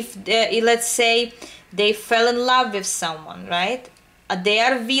let's say they fell in love with someone, right? They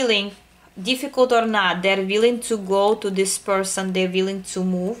are willing, difficult or not, they're willing to go to this person, they're willing to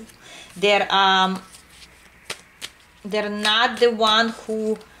move. They're not the one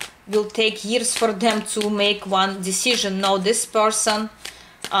who will take years for them to make one decision. No, this person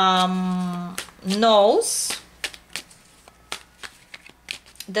knows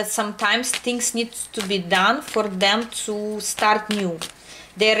that sometimes things need to be done for them to start new.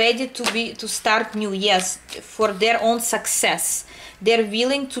 They're ready to start new, yes, for their own success. They're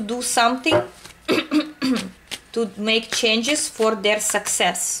willing to do something to make changes for their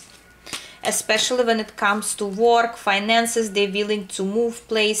success. Especially when it comes to work, finances, they're willing to move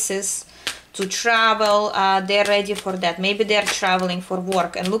places, to travel, they're ready for that. Maybe they're traveling for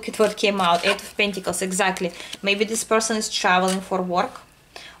work, and look at what came out, 8 of Pentacles, exactly. Maybe this person is traveling for work,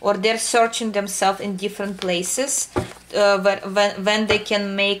 or they're searching themselves in different places when they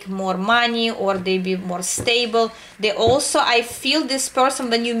can make more money, or they be more stable. They also, I feel this person,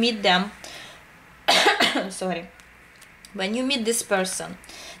 when you meet them, sorry, when you meet this person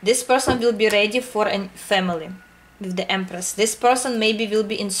will be ready for a family with the Empress. This person maybe will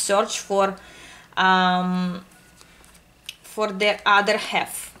be in search for their other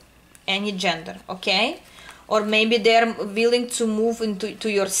half, any gender, okay? Or maybe they're willing to move to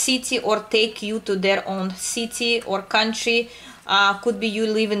your city or take you to their own city or country. Could be you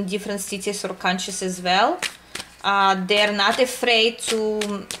live in different cities or countries as well. They're not afraid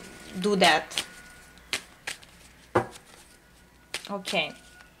to do that. Okay.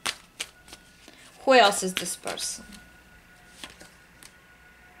 Who else is this person?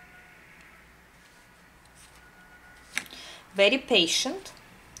 Very patient.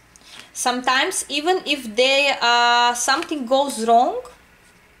 Sometimes even if they something goes wrong.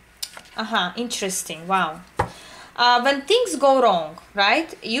 Interesting. Wow. When things go wrong,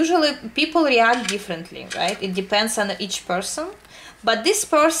 right? Usually people react differently, right? It depends on each person. But this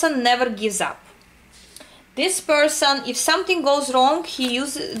person never gives up. This person, if something goes wrong,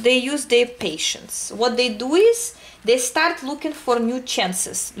 they use their patience. What they do is they start looking for new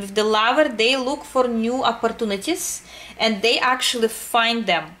chances. With the Lover, they look for new opportunities, and they actually find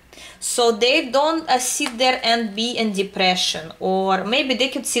them. So they don't sit there and be in depression, or maybe they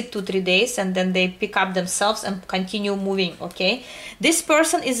could sit 2-3 days and then they pick up themselves and continue moving, okay? This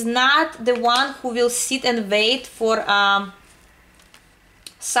person is not the one who will sit and wait for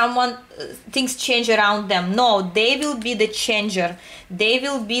someone, things change around them. No, they will be the changer. They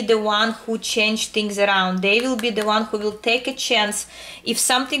will be the one who change things around. They will be the one who will take a chance. If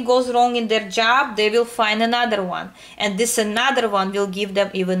something goes wrong in their job, they will find another one, and this another one will give them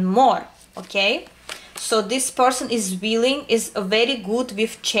even more, okay? So this person is willing, is very good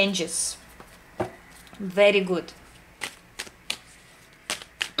with changes. Very good.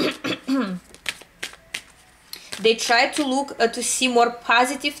 They try to look to see more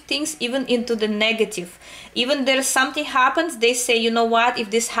positive things even into the negative. Even there's something happens, they say, you know what,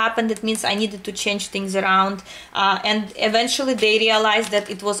 if this happened, it means I needed to change things around. And eventually they realize that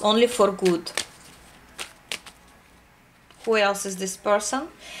it was only for good. Who else is this person?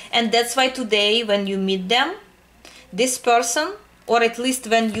 And that's why today when you meet them, this person, or at least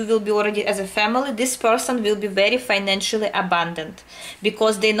when you will be already as a family, this person will be very financially abundant,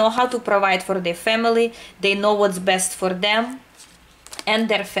 because they know how to provide for their family, they know what's best for them and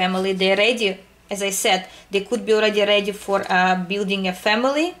their family. They're ready, as I said, they could be already ready for building a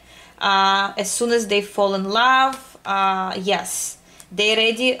family as soon as they fall in love. Yes, they're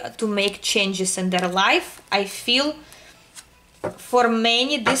ready to make changes in their life. I feel for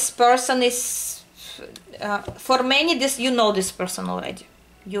many this person is for many, this, you know this person already,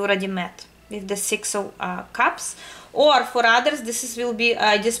 you already met with the 6 of Cups. Or for others, this will be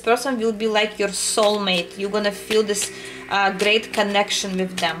this person will be like your soulmate. You're gonna feel this great connection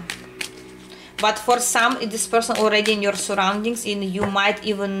with them. But for some, this person already in your surroundings, and you might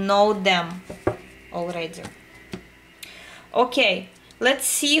even know them already. Okay, let's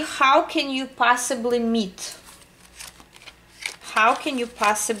see, how can you possibly meet? How can you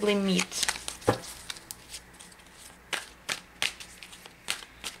possibly meet?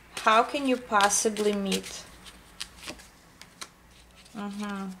 How can you possibly meet?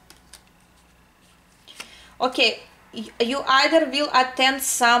 Okay, you either will attend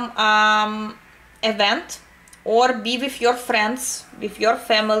some event or be with your friends, with your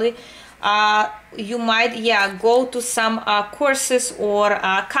family. You might, yeah, go to some courses or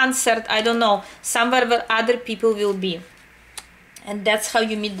concert, I don't know, somewhere where other people will be. And that's how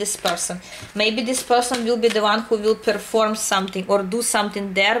you meet this person. Maybe this person will be the one who will perform something or do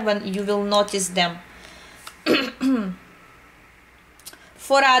something there when you will notice them.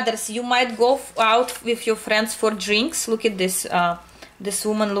 For others, you might go out with your friends for drinks. Look at this. This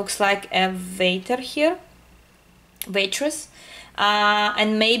woman looks like a waiter here, waitress.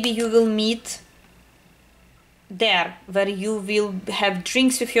 And maybe you will meet there, where you will have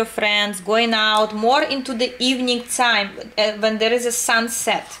drinks with your friends, going out more into the evening time, when there is a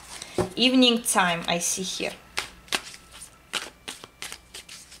sunset. Evening time, I see here.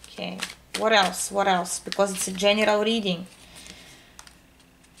 Okay, what else? What else? Because it's a general reading.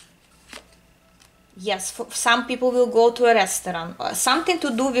 Yes, some people will go to a restaurant. Something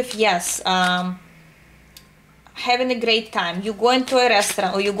to do with, yes, having a great time. You go into a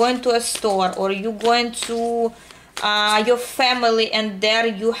restaurant, or you go into a store, or you go into your family, and there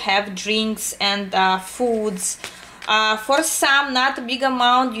you have drinks and foods. For some, not a big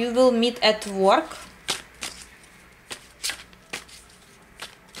amount, you will meet at work.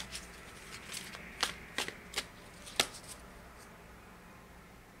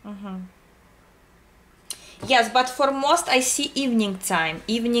 Yes, but for most I see evening time.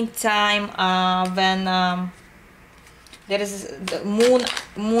 Evening time, when there is the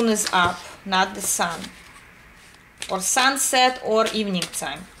moon is up, not the sun. Or sunset or evening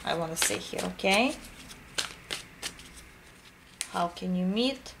time, I want to say here, okay? How can you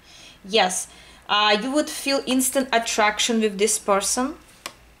meet? Yes, you would feel instant attraction with this person,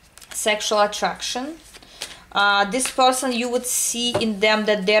 sexual attraction. This person, you would see in them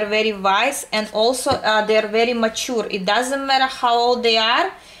that they're very wise, and also they're very mature. It doesn't matter how old they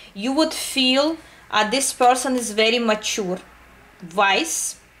are, you would feel this person is very mature,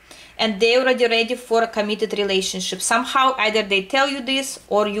 wise, and they're already ready for a committed relationship. Somehow either they tell you this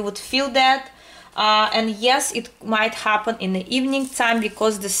or you would feel that. And yes, it might happen in the evening time,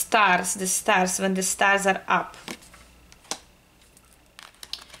 because the stars, when the stars are up.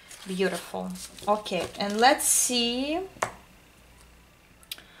 Beautiful. Okay, and let's see.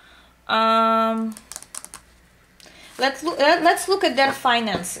 Let's look at their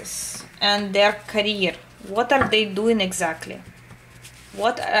finances and their career. What are they doing exactly?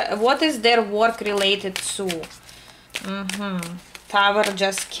 What is their work related to? Tower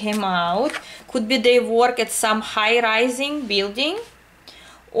just came out. Could be they work at some high-rising building,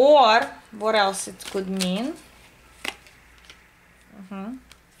 or what else it could mean?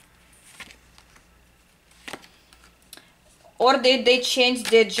 Or they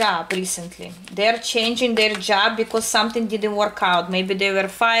changed their job recently. They're changing their job because something didn't work out. Maybe they were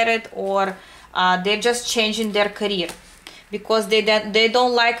fired, or they're just changing their career because they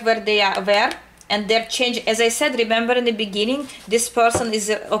don't like where they were, and they're changing. As I said, remember in the beginning, this person is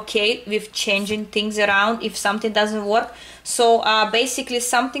okay with changing things around if something doesn't work. So basically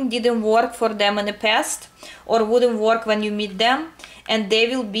something didn't work for them in the past, or wouldn't work when you meet them, and they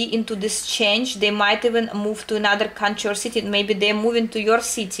will be into this change. They might even move to another country or city. Maybe they move into your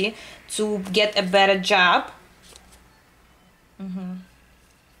city to get a better job.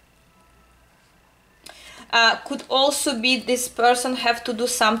 Could also be this person have to do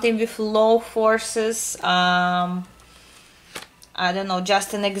something with law forces. I don't know,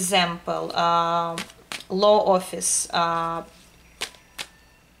 just an example. Law office,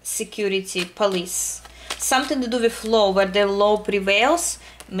 security, police. Something to do with law, where the law prevails.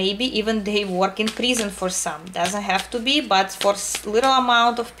 Maybe even they work in prison for some. Doesn't have to be, but for little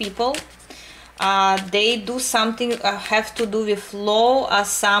amount of people, they do something have to do with law.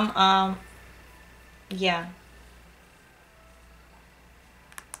 Yeah.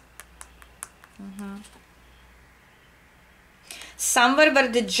 Somewhere where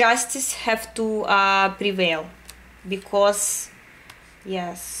the justice have to prevail, because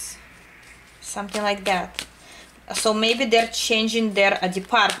yes, something like that. So maybe they're changing their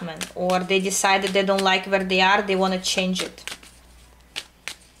department, or they decided they don't like where they are, they want to change it.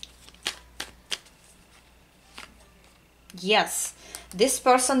 Yes, This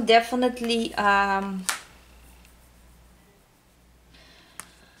person definitely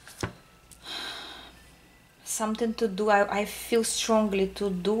something to do, I feel strongly, to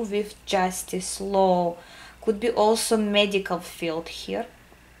do with justice, law. Could be also medical field here.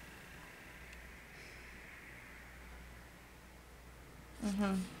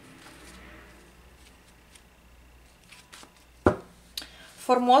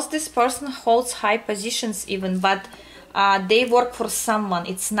 For most, this person holds high positions even, but they work for someone.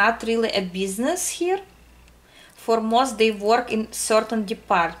 It's not really a business here. For most, they work in certain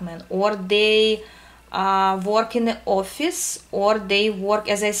department, or they work in the office, or they work,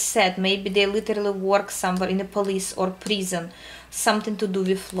 as I said, maybe they literally work somewhere in the police or prison, something to do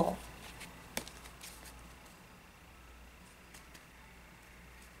with law.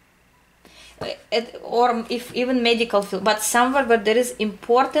 Or if even medical field, but somewhere where there is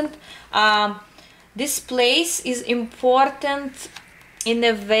important, this place is important in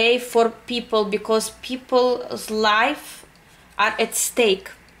a way for people, because people's life are at stake.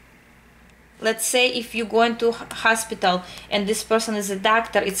 Let's say if you go into hospital and this person is a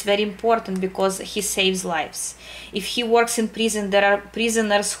doctor, it's very important because he saves lives. If he works in prison, there are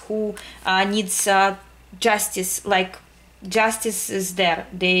prisoners who needs justice, like justice is there,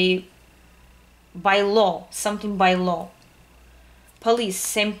 they by law, something by law. Police,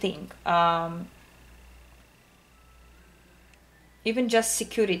 same thing. Even just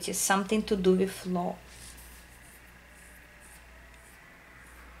security, something to do with law.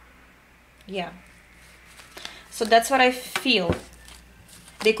 Yeah. So that's what I feel.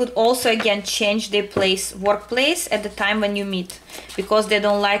 They could also again change their workplace at the time when you meet, because they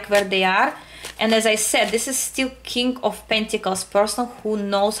don't like where they are. And as I said, this is still King of Pentacles, person who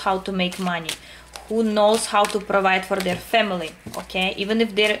knows how to make money, who knows how to provide for their family. Okay, even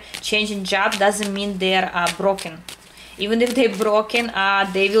if they're changing job, doesn't mean they're broken. Even if they're broken,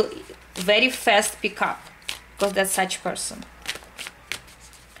 they will very fast pick up, because that's such person.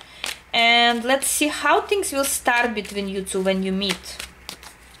 And let's see how things will start between you two when you meet.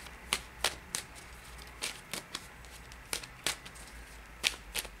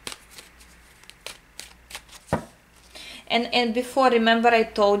 And before, remember I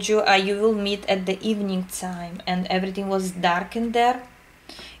told you you will meet at the evening time and everything was dark in there.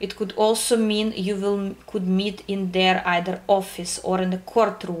 It could also mean you could meet in their either office or in the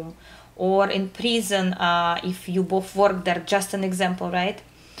courtroom or in prison, if you both work there. Just an example, right?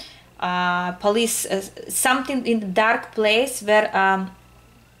 Police, something in the dark place where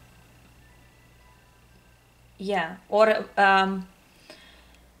yeah, or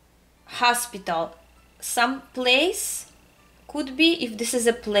hospital, some place. Could be if this is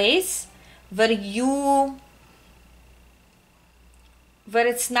a place where it's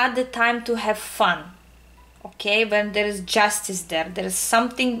not the time to have fun. Okay, when there is justice there is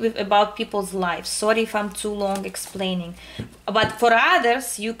something about people's lives. Sorry if I'm too long explaining, but for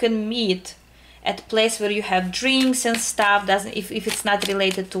others you can meet at a place where you have drinks and stuff, if it's not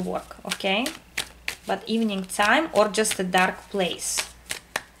related to work. Okay, but evening time or just a dark place.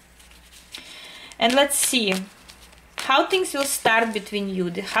 And let's see how things will start between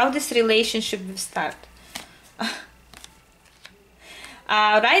you, how this relationship will start.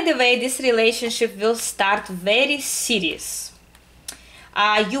 Right away, this relationship will start very serious.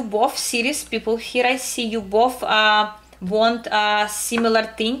 You both serious people here. I see you both want similar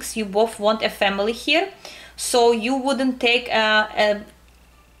things. You both want a family here. So you wouldn't take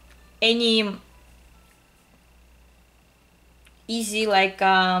any easy, like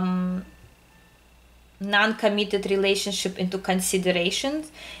non-committed relationship into consideration.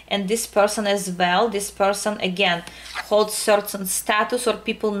 And this person as well, this person again holds certain status, or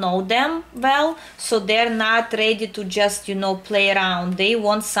people know them well, so they're not ready to just, you know, play around. They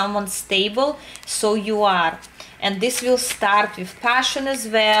want someone stable, so you are. And this will start with passion as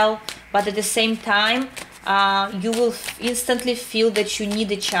well, but at the same time you will instantly feel that you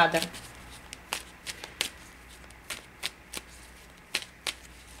need each other.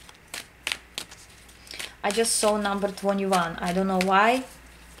 I just saw number 21. I don't know why.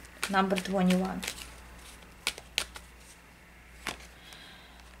 Number 21.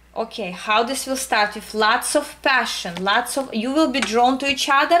 Okay, how this will start? With lots of passion, you will be drawn to each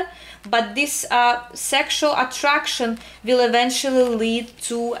other, but this sexual attraction will eventually lead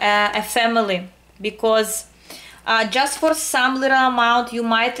to a family, because just for some little amount you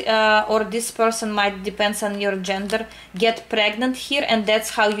might, or this person might, depends on your gender, get pregnant here, and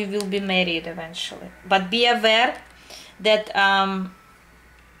that's how you will be married eventually. But be aware that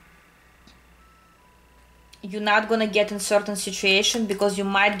you're not gonna get in certain situation, because you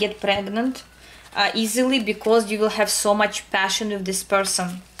might get pregnant easily, because you will have so much passion with this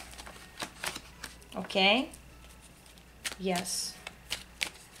person. Okay? Yes.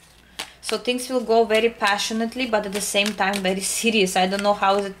 So things will go very passionately, but at the same time very serious. I don't know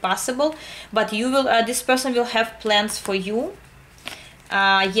how is it possible, but you will. This person will have plans for you.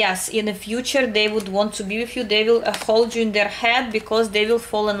 Yes, in the future they would want to be with you. They will hold you in their head because they will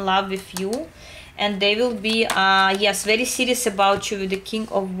fall in love with you, and they will be yes, very serious about you with the King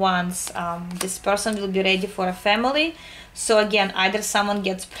of Wands. This person will be ready for a family. So again, either someone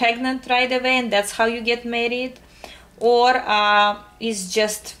gets pregnant right away and that's how you get married, or is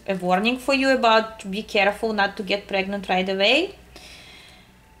just a warning for you about to be careful not to get pregnant right away,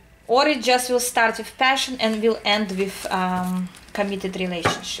 or it just will start with passion and will end with committed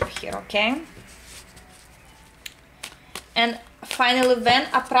relationship here. Okay? And finally, when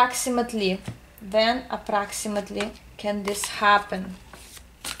approximately can this happen?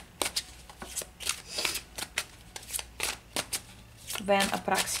 When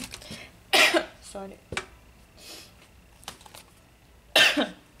approximately sorry.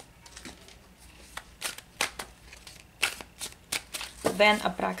 When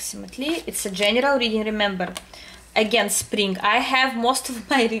approximately, it's a general reading, remember. Again, spring. I have most of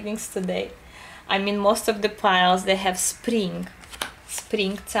my readings today, I mean most of the piles, they have spring,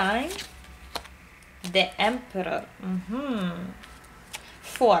 springtime, the Emperor.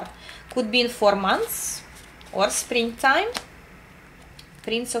 4 could be in 4 months, or springtime,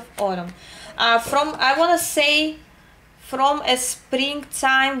 Prince of Autumn. From, I want to say, from a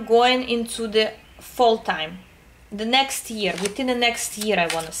springtime going into the fall time, the next year, within the next year, I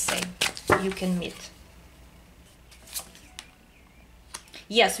want to say, you can meet.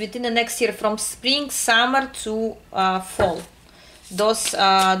 Yes, within the next year, from spring, summer to fall. Those,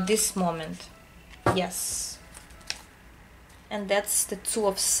 this moment. Yes. And that's the 2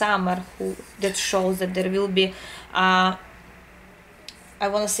 of summer, that shows that there will be, I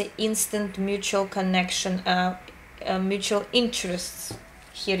want to say, instant mutual connection, mutual interests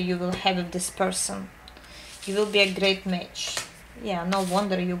here you will have with this person. You will be a great match. Yeah, no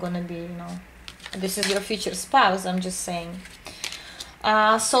wonder you're gonna be, you know, this is your future spouse, I'm just saying.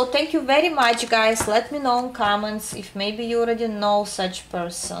 So thank you very much, guys. Let me know in comments if maybe you already know such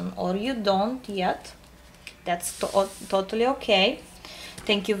person or you don't yet. That's totally okay.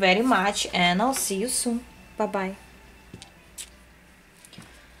 Thank you very much, and I'll see you soon. Bye-bye.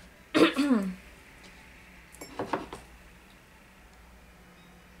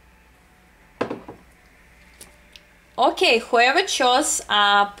 Okay, whoever chose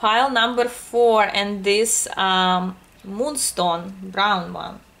pile number 4 and this moonstone, brown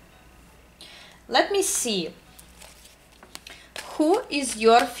one, let me see. Who is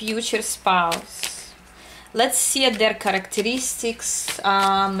your future spouse? Let's see at their characteristics,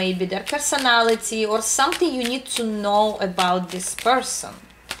 maybe their personality, or something you need to know about this person.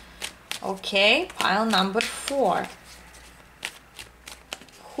 Okay, pile number 4.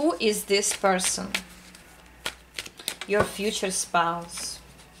 Who is this person? Your future spouse.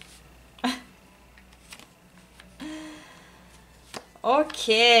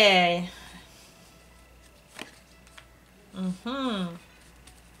 Okay.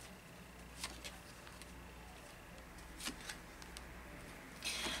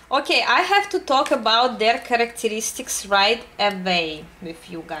 Okay, I have to talk about their characteristics right away with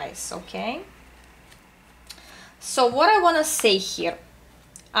you guys, okay? So what I want to say here,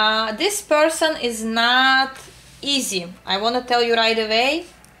 this person is not easy. I want to tell you right away.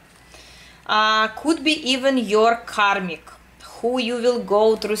 Could be even your karmic, who you will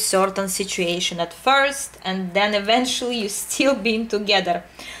go through certain situation at first and then eventually you still being together.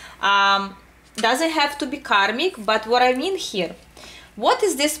 Doesn't have to be karmic, but what I mean here, what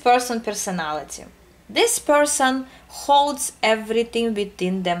is this person's personality? This person holds everything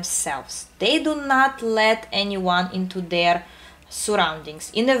within themselves. They do not let anyone into their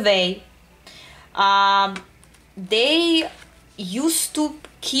surroundings. In a way, they used to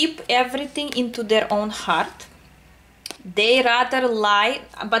keep everything into their own heart. They rather lie,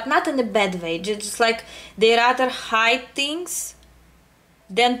 but not in a bad way, just like they rather hide things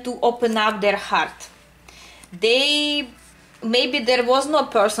than to open up their heart. Maybe there was no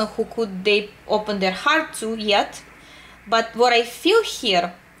person who could they open their heart to yet, but what I feel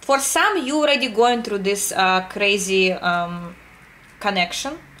here, for some you already going through this crazy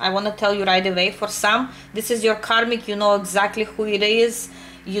connection. I want to tell you right away, for some this is your karmic, you know exactly who it is,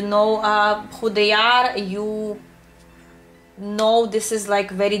 you know who they are, you know this is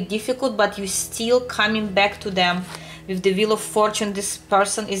like very difficult, but you still coming back to them with the Wheel of Fortune. This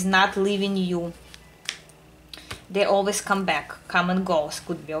person is not leaving you. They always come back, come and go,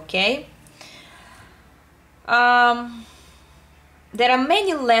 could be, okay? There are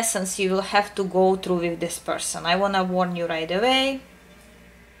many lessons you will have to go through with this person. I want to warn you right away.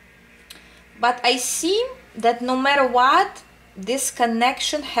 But I see that no matter what, this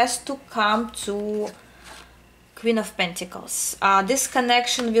connection has to come to Queen of Pentacles. This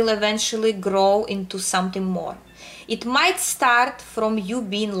connection will eventually grow into something more. It might start from you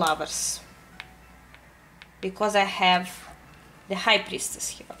being lovers, because I have the High Priestess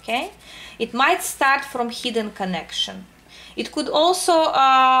here, okay? It might start from hidden connection. It could also,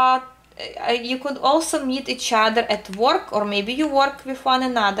 you could also meet each other at work, or maybe you work with one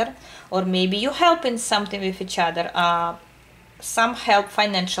another, or maybe you help in something with each other. Some help,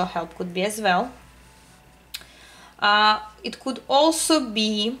 financial help could be as well. It could also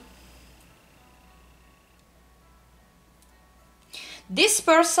be this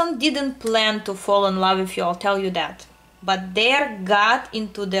person didn't plan to fall in love with you, I'll tell you that. But they got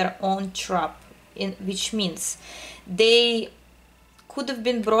into their own trap, which means they could have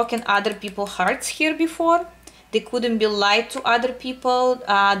been broken other people's hearts here before. They couldn't be lied to other people.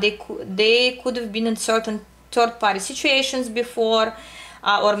 They could have been in certain third-party situations before,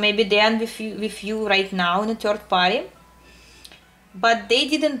 or maybe they are with you right now in a third party. But they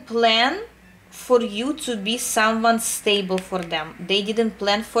didn't plan for you to be someone stable for them. They didn't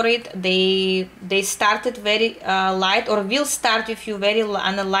plan for it. They started very light, or will start with you very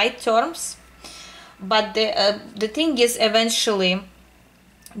on a light terms. But the thing is, eventually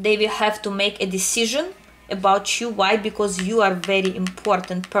they will have to make a decision about you. Why? Because you are a very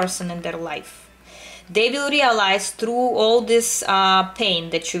important person in their life. They will realize through all this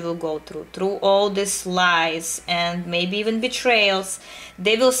pain that you will go through all these lies and maybe even betrayals,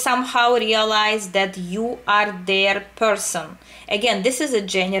 they will somehow realize that you are their person. Again, this is a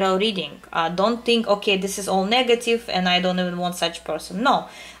general reading. Don't think, okay, this is all negative and I don't even want such person. No,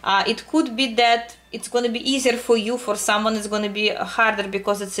 it could be that it's going to be easier for you, for someone it's going to be harder,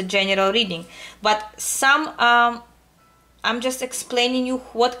 because it's a general reading. But some... I'm just explaining you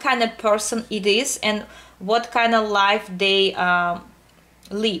what kind of person it is and what kind of life they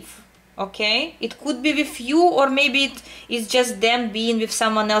live, okay? It could be with you, or maybe it's just them being with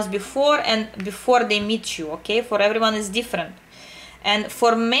someone else before they meet you, okay? For everyone is different. And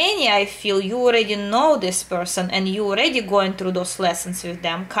for many, I feel you already know this person and you already going through those lessons with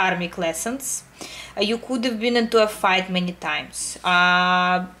them, karmic lessons. You could have been into a fight many times.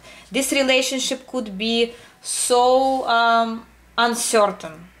 This relationship could be so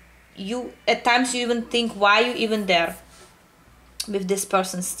uncertain. You at times you even think, why are you even there with this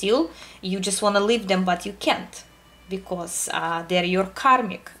person still? You just want to leave them, but you can't, because they're your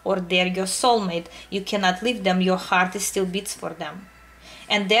karmic, or they're your soulmate. You cannot leave them. Your heart is still beats for them,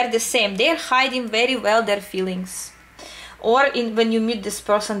 and they're the same. They're hiding very well their feelings, or when you meet this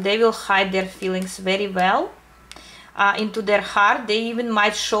person, they will hide their feelings very well into their heart. They even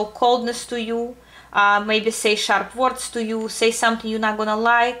might show coldness to you. Maybe say sharp words to you, say something you're not gonna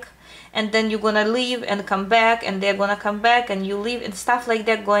like, and then you're gonna leave and come back, and they're gonna come back and you leave, and stuff like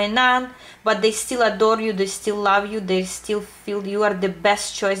that going on. But they still adore you, they still love you, they still feel you are the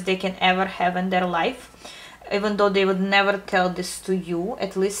best choice they can ever have in their life, even though they would never tell this to you,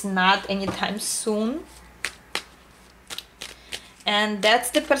 at least not anytime soon. And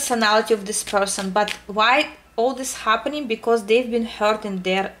that's the personality of this person. But why all this happening? Because they've been hurt in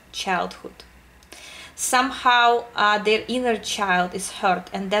their childhood. Somehow their inner child is hurt,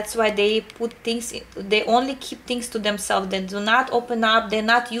 and that's why they put things, they only keep things to themselves. They do not open up. They're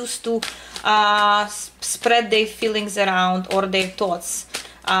not used to spread their feelings around or their thoughts.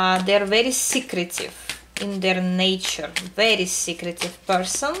 They're very secretive in their nature, very secretive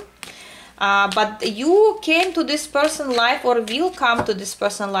person. But you came to this person's life, or will come to this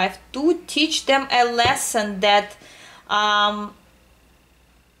person's life, to teach them a lesson that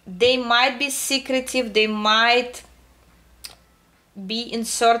they might be secretive, they might be in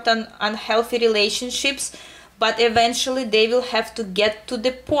certain unhealthy relationships, but eventually they will have to get to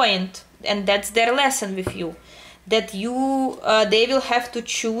the point, and that's their lesson with you, that you they will have to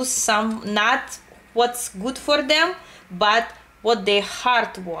choose not what's good for them, but what their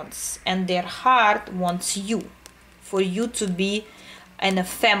heart wants. And their heart wants you, for you to be in a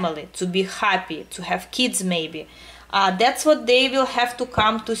family, to be happy, to have kids maybe. That's what they will have to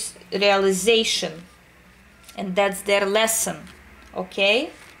come to realization, and that's their lesson, okay?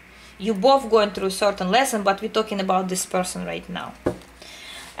 You both going through a certain lesson, but we're talking about this person right now.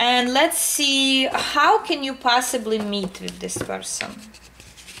 And let's see, how can you possibly meet with this person?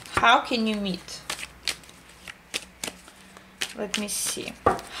 How can you meet? Let me see.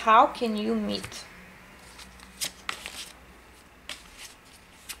 How can you meet?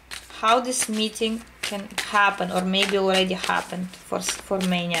 How this meeting can happen, or maybe already happened for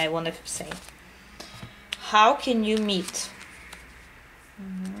many, I want to say. How can you meet?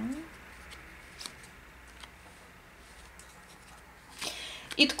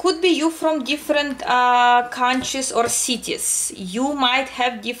 It could be you from different countries or cities. You might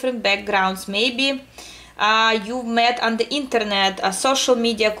have different backgrounds. Maybe you met on the internet. Social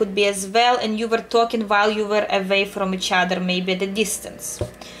media could be as well, and you were talking while you were away from each other, maybe at a distance.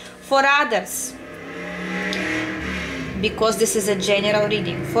 For others, because this is a general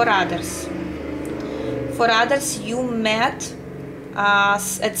reading, for others you met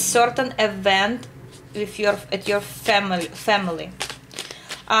at certain event with your family.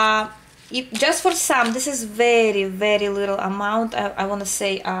 Just for some, this is very, very little amount. I want to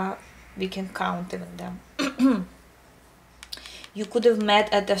say we can count even them. You could have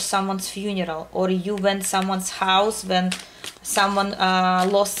met at someone's funeral, or you went someone's house when someone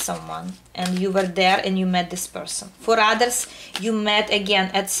lost someone, and you were there and you met this person. For others, you met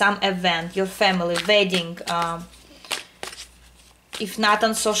again at some event, your family, wedding, if not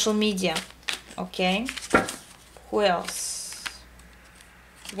on social media. Okay, who else?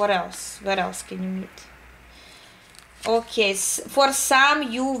 What else? Where else can you meet? Okay, for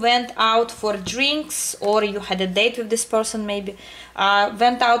some you went out for drinks, or you had a date with this person, maybe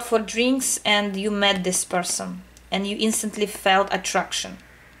went out for drinks and you met this person and you instantly felt attraction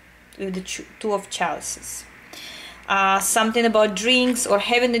with the two of chalices. Something about drinks, or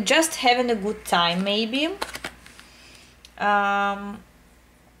just having a good time, maybe.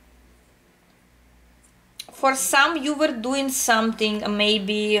 For some, you were doing something,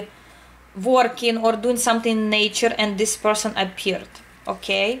 maybe working or doing something in nature, and this person appeared.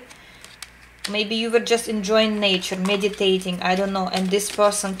 Okay, maybe you were just enjoying nature, meditating, I don't know, and this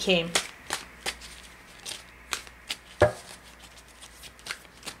person came.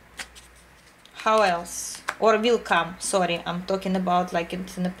 How else? Or will come. Sorry, I'm talking about like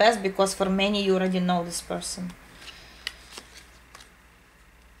it's in the past, because for many you already know this person.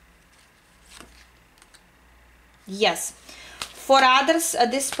 Yes. For others,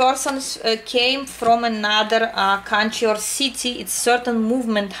 this person came from another country or city. It's certain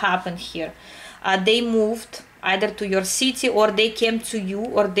movement happened here. They moved either to your city, or they came to you,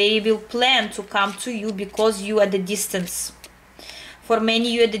 or they will plan to come to you because you at the distance. For many,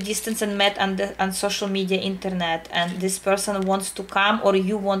 you at the distance and met on social media, internet, and this person wants to come, or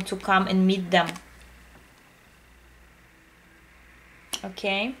you want to come and meet them.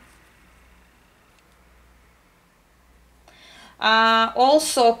 Okay.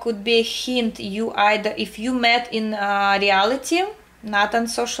 Also could be a hint, you either, if you met in reality, not on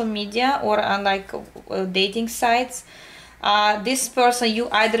social media or on like dating sites, this person, you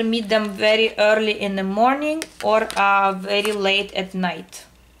either meet them very early in the morning or very late at night.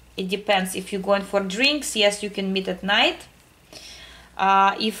 It depends. If you're going for drinks, yes, you can meet at night.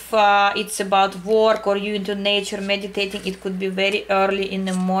 If it's about work or you into nature, meditating, it could be very early in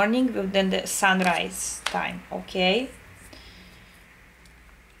the morning within the sunrise time. Okay,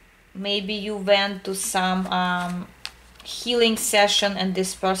 maybe you went to some healing session and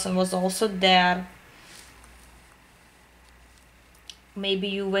this person was also there. Maybe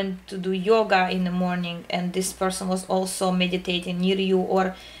you went to do yoga in the morning and this person was also meditating near you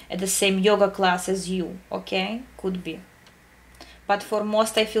or at the same yoga class as you. Okay, could be. But for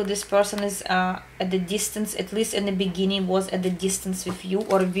most, I feel this person is at the distance, at least in the beginning was at the distance with you,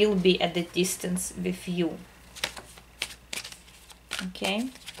 or will be at the distance with you. Okay.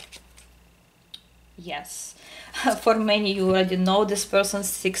 Yes. For many, you already know this person,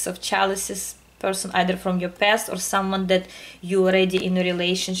 Six of Chalices, person either from your past or someone that you already in a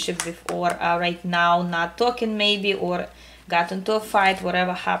relationship with, or right now not talking maybe, or got into a fight,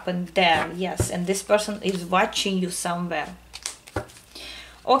 whatever happened there. Yes, and this person is watching you somewhere.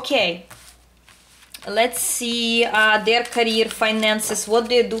 Okay, let's see their career, finances, what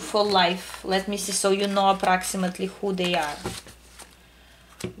they do for life. Let me see, so you know approximately who they are.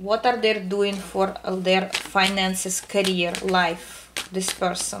 What are they doing for their finances, career, life, this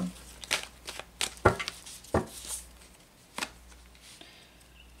person?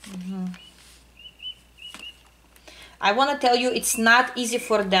 I want to tell you, it's not easy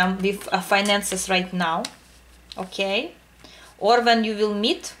for them with finances right now. Okay, or when you will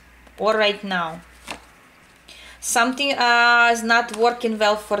meet, or right now. Something is not working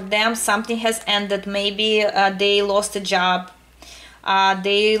well for them. Something has ended. Maybe they lost a job.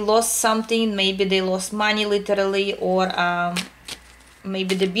 They lost something. Maybe they lost money literally, or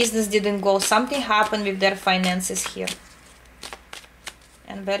maybe the business didn't go. Something happened with their finances here.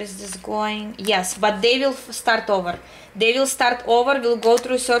 And Where is this going? Yes, but they will start over. They will start over, will go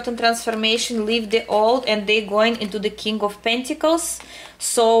through certain transformation, leave the old, and they going into the King of Pentacles.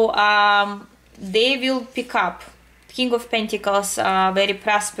 So they will pick up. King of Pentacles, very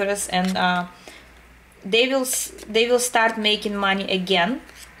prosperous, and they will start making money again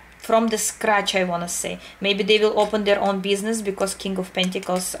from the scratch, I want to say. Maybe they will open their own business, because King of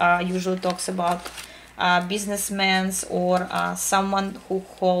Pentacles usually talks about businessmen or someone who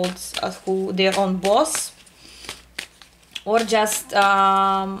holds who their own boss, or just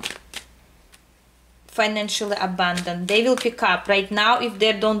financially abundant. They will pick up right now. If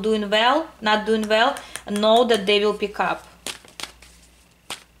they're not doing well, know that they will pick up.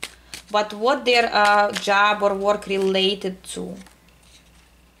 But what their job or work related to?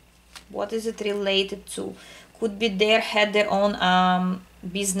 What is it related to? Could be they had their own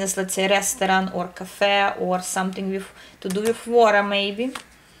business, let's say restaurant or cafe or something with to do with water maybe.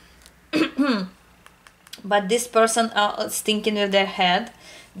 But this person is thinking with their head.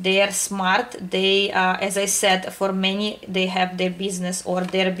 They are smart. They, as I said, for many, they have their business or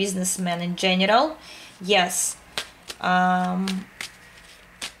they're businessmen in general. Yes. What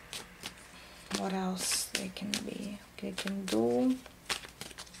else they can be? They can do.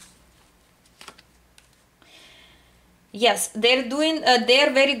 Yes, they're doing.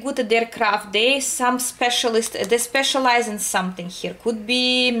 They're very good at their craft. They some specialist. They specialize in something here. Could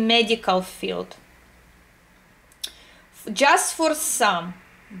be medical field. Just for some,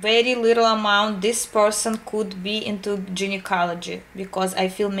 very little amount, this person could be into gynecology, because I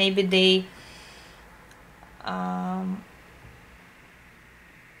feel maybe they.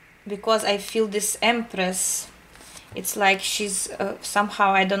 Because I feel this Empress, it's like she's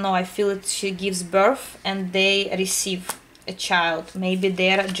somehow, I don't know, I feel it, she gives birth and they receive a child. Maybe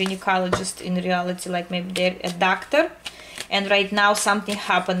they're a gynecologist in reality, like maybe they're a doctor, and right now something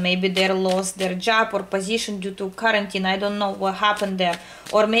happened. Maybe they lost their job or position due to quarantine. I don't know what happened there.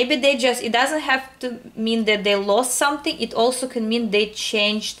 Or maybe they just, it doesn't have to mean that they lost something. It also can mean they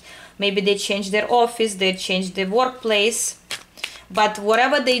changed, maybe they changed their office, they changed their workplace. But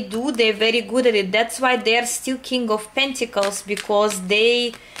whatever they do, they're very good at it. That's why they're still King of Pentacles, because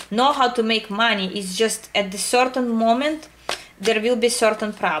they know how to make money. It's just at a certain moment, there will be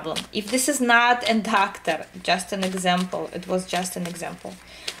certain problem. If this is not a doctor, just an example, it was just an example.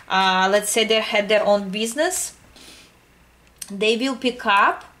 Let's say they had their own business. They will pick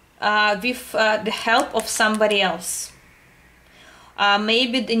up with the help of somebody else.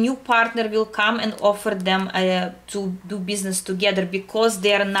 Maybe the new partner will come and offer them to do business together, because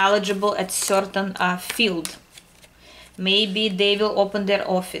they are knowledgeable at certain field. Maybe they will open their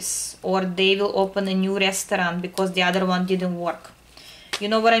office, or they will open a new restaurant because the other one didn't work. You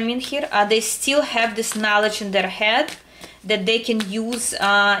know what I mean here? They still have this knowledge in their head that they can use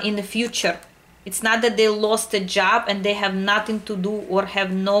in the future. It's not that they lost a job and they have nothing to do, or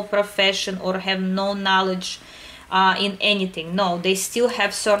have no profession, or have no knowledge in anything. No, they still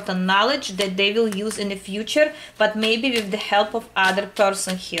have certain knowledge that they will use in the future, but maybe with the help of other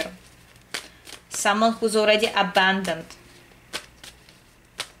person here. Someone who's already abandoned.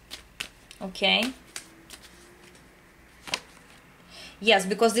 Okay. Yes,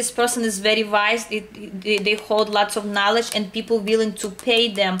 because this person is very wise. They hold lots of knowledge, and people willing to pay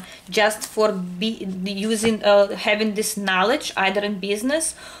them just for having this knowledge, either in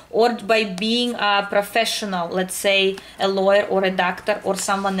business or by being a professional, let's say a lawyer or a doctor or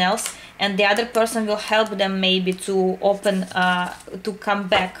someone else, and the other person will help them maybe to open, to come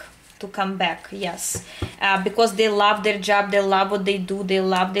back. Yes, because they love their job, they love what they do, they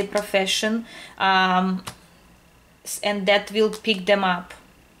love their profession. And that will pick them up.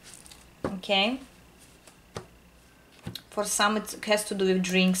 Okay. For some it has to do with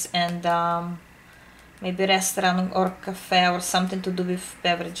drinks and maybe restaurant or cafe, or something to do with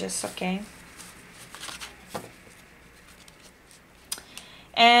beverages. Okay.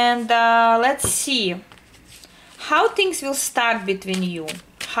 And let's see how things will start between you,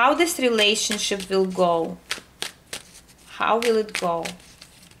 how this relationship will go. How will it go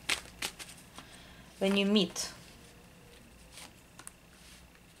when you meet?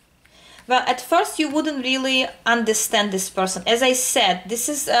 Well, at first you wouldn't really understand this person. As I said,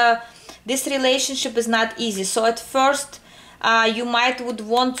 this relationship is not easy. So at first you would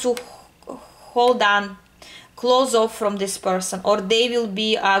want to hold on, close off from this person, or they will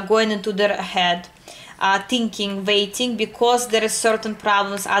be going into their head, thinking, waiting, because there are certain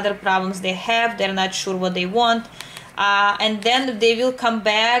problems, other problems they have. They're not sure what they want, and then they will come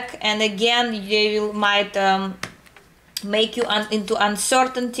back, and again they might make you into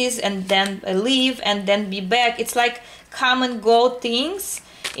uncertainties, and then leave, and then be back. It's like come and go things,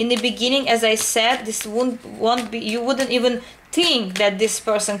 In the beginning, as I said, this won't be, you wouldn't even think that this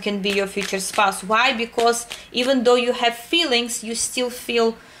person can be your future spouse. Why? Because even though you have feelings, you still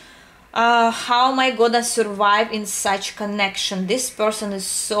feel, how am I gonna survive in such connection? This person is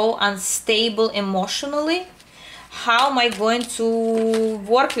so unstable emotionally. How am I going to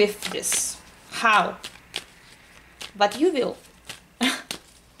work with this? How? But you will.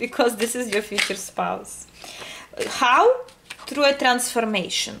 Because this is your future spouse. How? Through a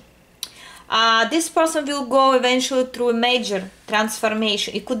transformation. This person will go eventually through a major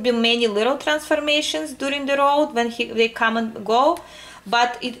transformation. It could be many little transformations during the road when they come and go,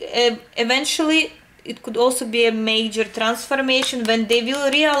 but eventually it could also be a major transformation when they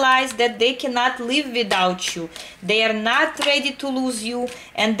will realize that they cannot live without you. They are not ready to lose you,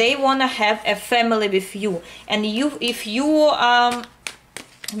 and they want to have a family with you. And if you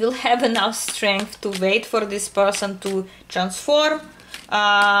will have enough strength to wait for this person to transform,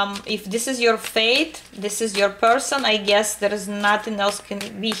 if this is your fate, this is your person, I guess there is nothing else can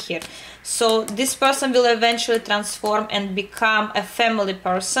be here. So this person will eventually transform and become a family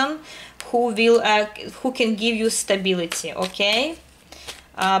person who can give you stability, okay?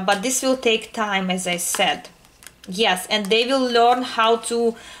 But this will take time, as I said. Yes, and they will learn how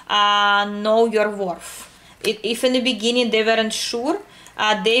to know your worth. If in the beginning they weren't sure,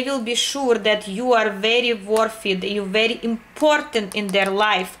 they will be sure that you are very worthy, that you're very important in their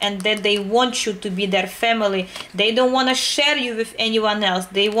life, and that they want you to be their family. They don't want to share you with anyone else.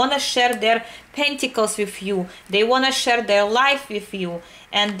 They want to share their pentacles with you. They want to share their life with you.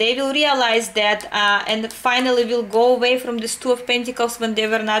 And they will realize that, and finally will go away from this Two of Pentacles when they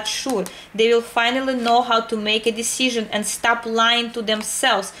were not sure. They will finally know how to make a decision and stop lying to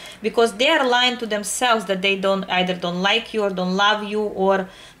themselves, because they are lying to themselves that they either don't like you or don't love you, or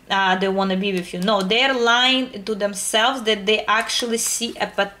they want to be with you. No, they are lying to themselves that they actually see a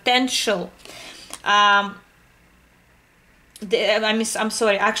potential. I'm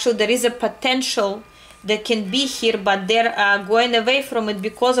sorry, actually there is a potential that can be here, but they're going away from it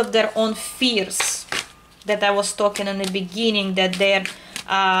because of their own fears that I was talking in the beginning, that they're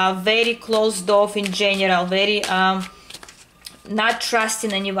very closed off in general, very not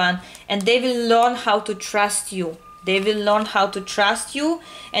trusting anyone, and they will learn how to trust you. They will learn how to trust you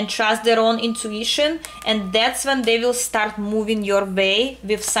and trust their own intuition, and that's when they will start moving your way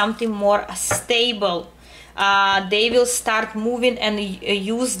with something more stable. They will start moving and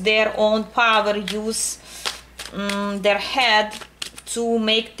use their own power, use their head to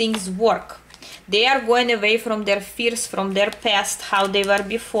make things work. They are going away from their fears, from their past, how they were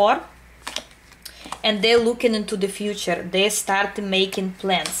before, and they're looking into the future. They start making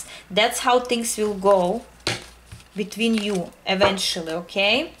plans. That's how things will go between you eventually,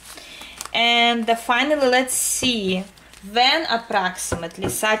 okay? And finally, let's see when approximately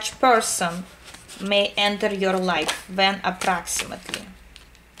such person may enter your life. When approximately?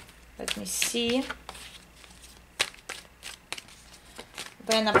 Let me see.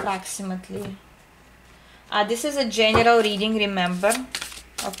 When approximately? This is a general reading, remember,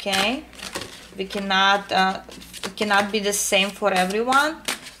 okay? We cannot it cannot be the same for everyone,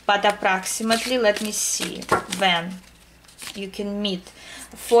 but approximately, let me see when you can meet.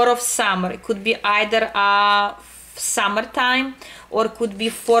 4 of summer, it could be either summertime, or could be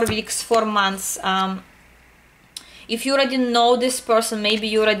 4 weeks, 4 months. If you already know this person, maybe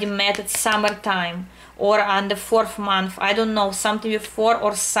you already met at summertime or on the 4th month. I don't know, something with 4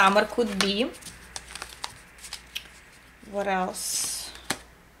 or summer could be. What else?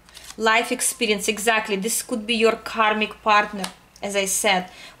 Life experience, exactly. This could be your karmic partner, as I said,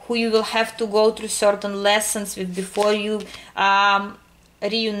 who you will have to go through certain lessons with before you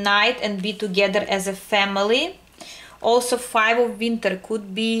reunite and be together as a family. Also, 5 of winter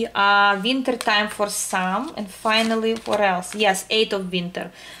could be winter time for some. And finally, what else? Yes, 8 of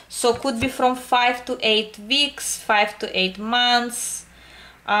winter. So could be from 5 to 8 weeks, 5 to 8 months.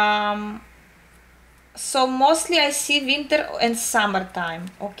 So mostly I see winter and summertime,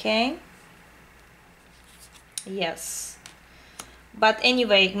 okay? Yes. But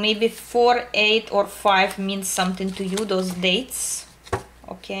anyway, maybe 4, 8 or 5 means something to you, those dates,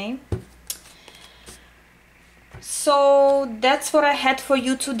 okay? So that's what I had for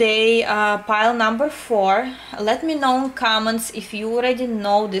you today, pile number 4. Let me know in comments if you already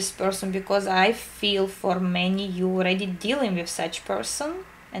know this person, because I feel for many you already dealing with such person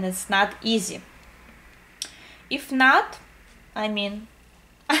and it's not easy. If not, I mean,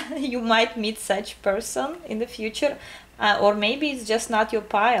 you might meet such person in the future, or maybe it's just not your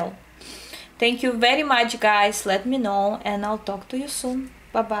pile. Thank you very much, guys. Let me know and I'll talk to you soon.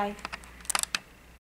 Bye-bye.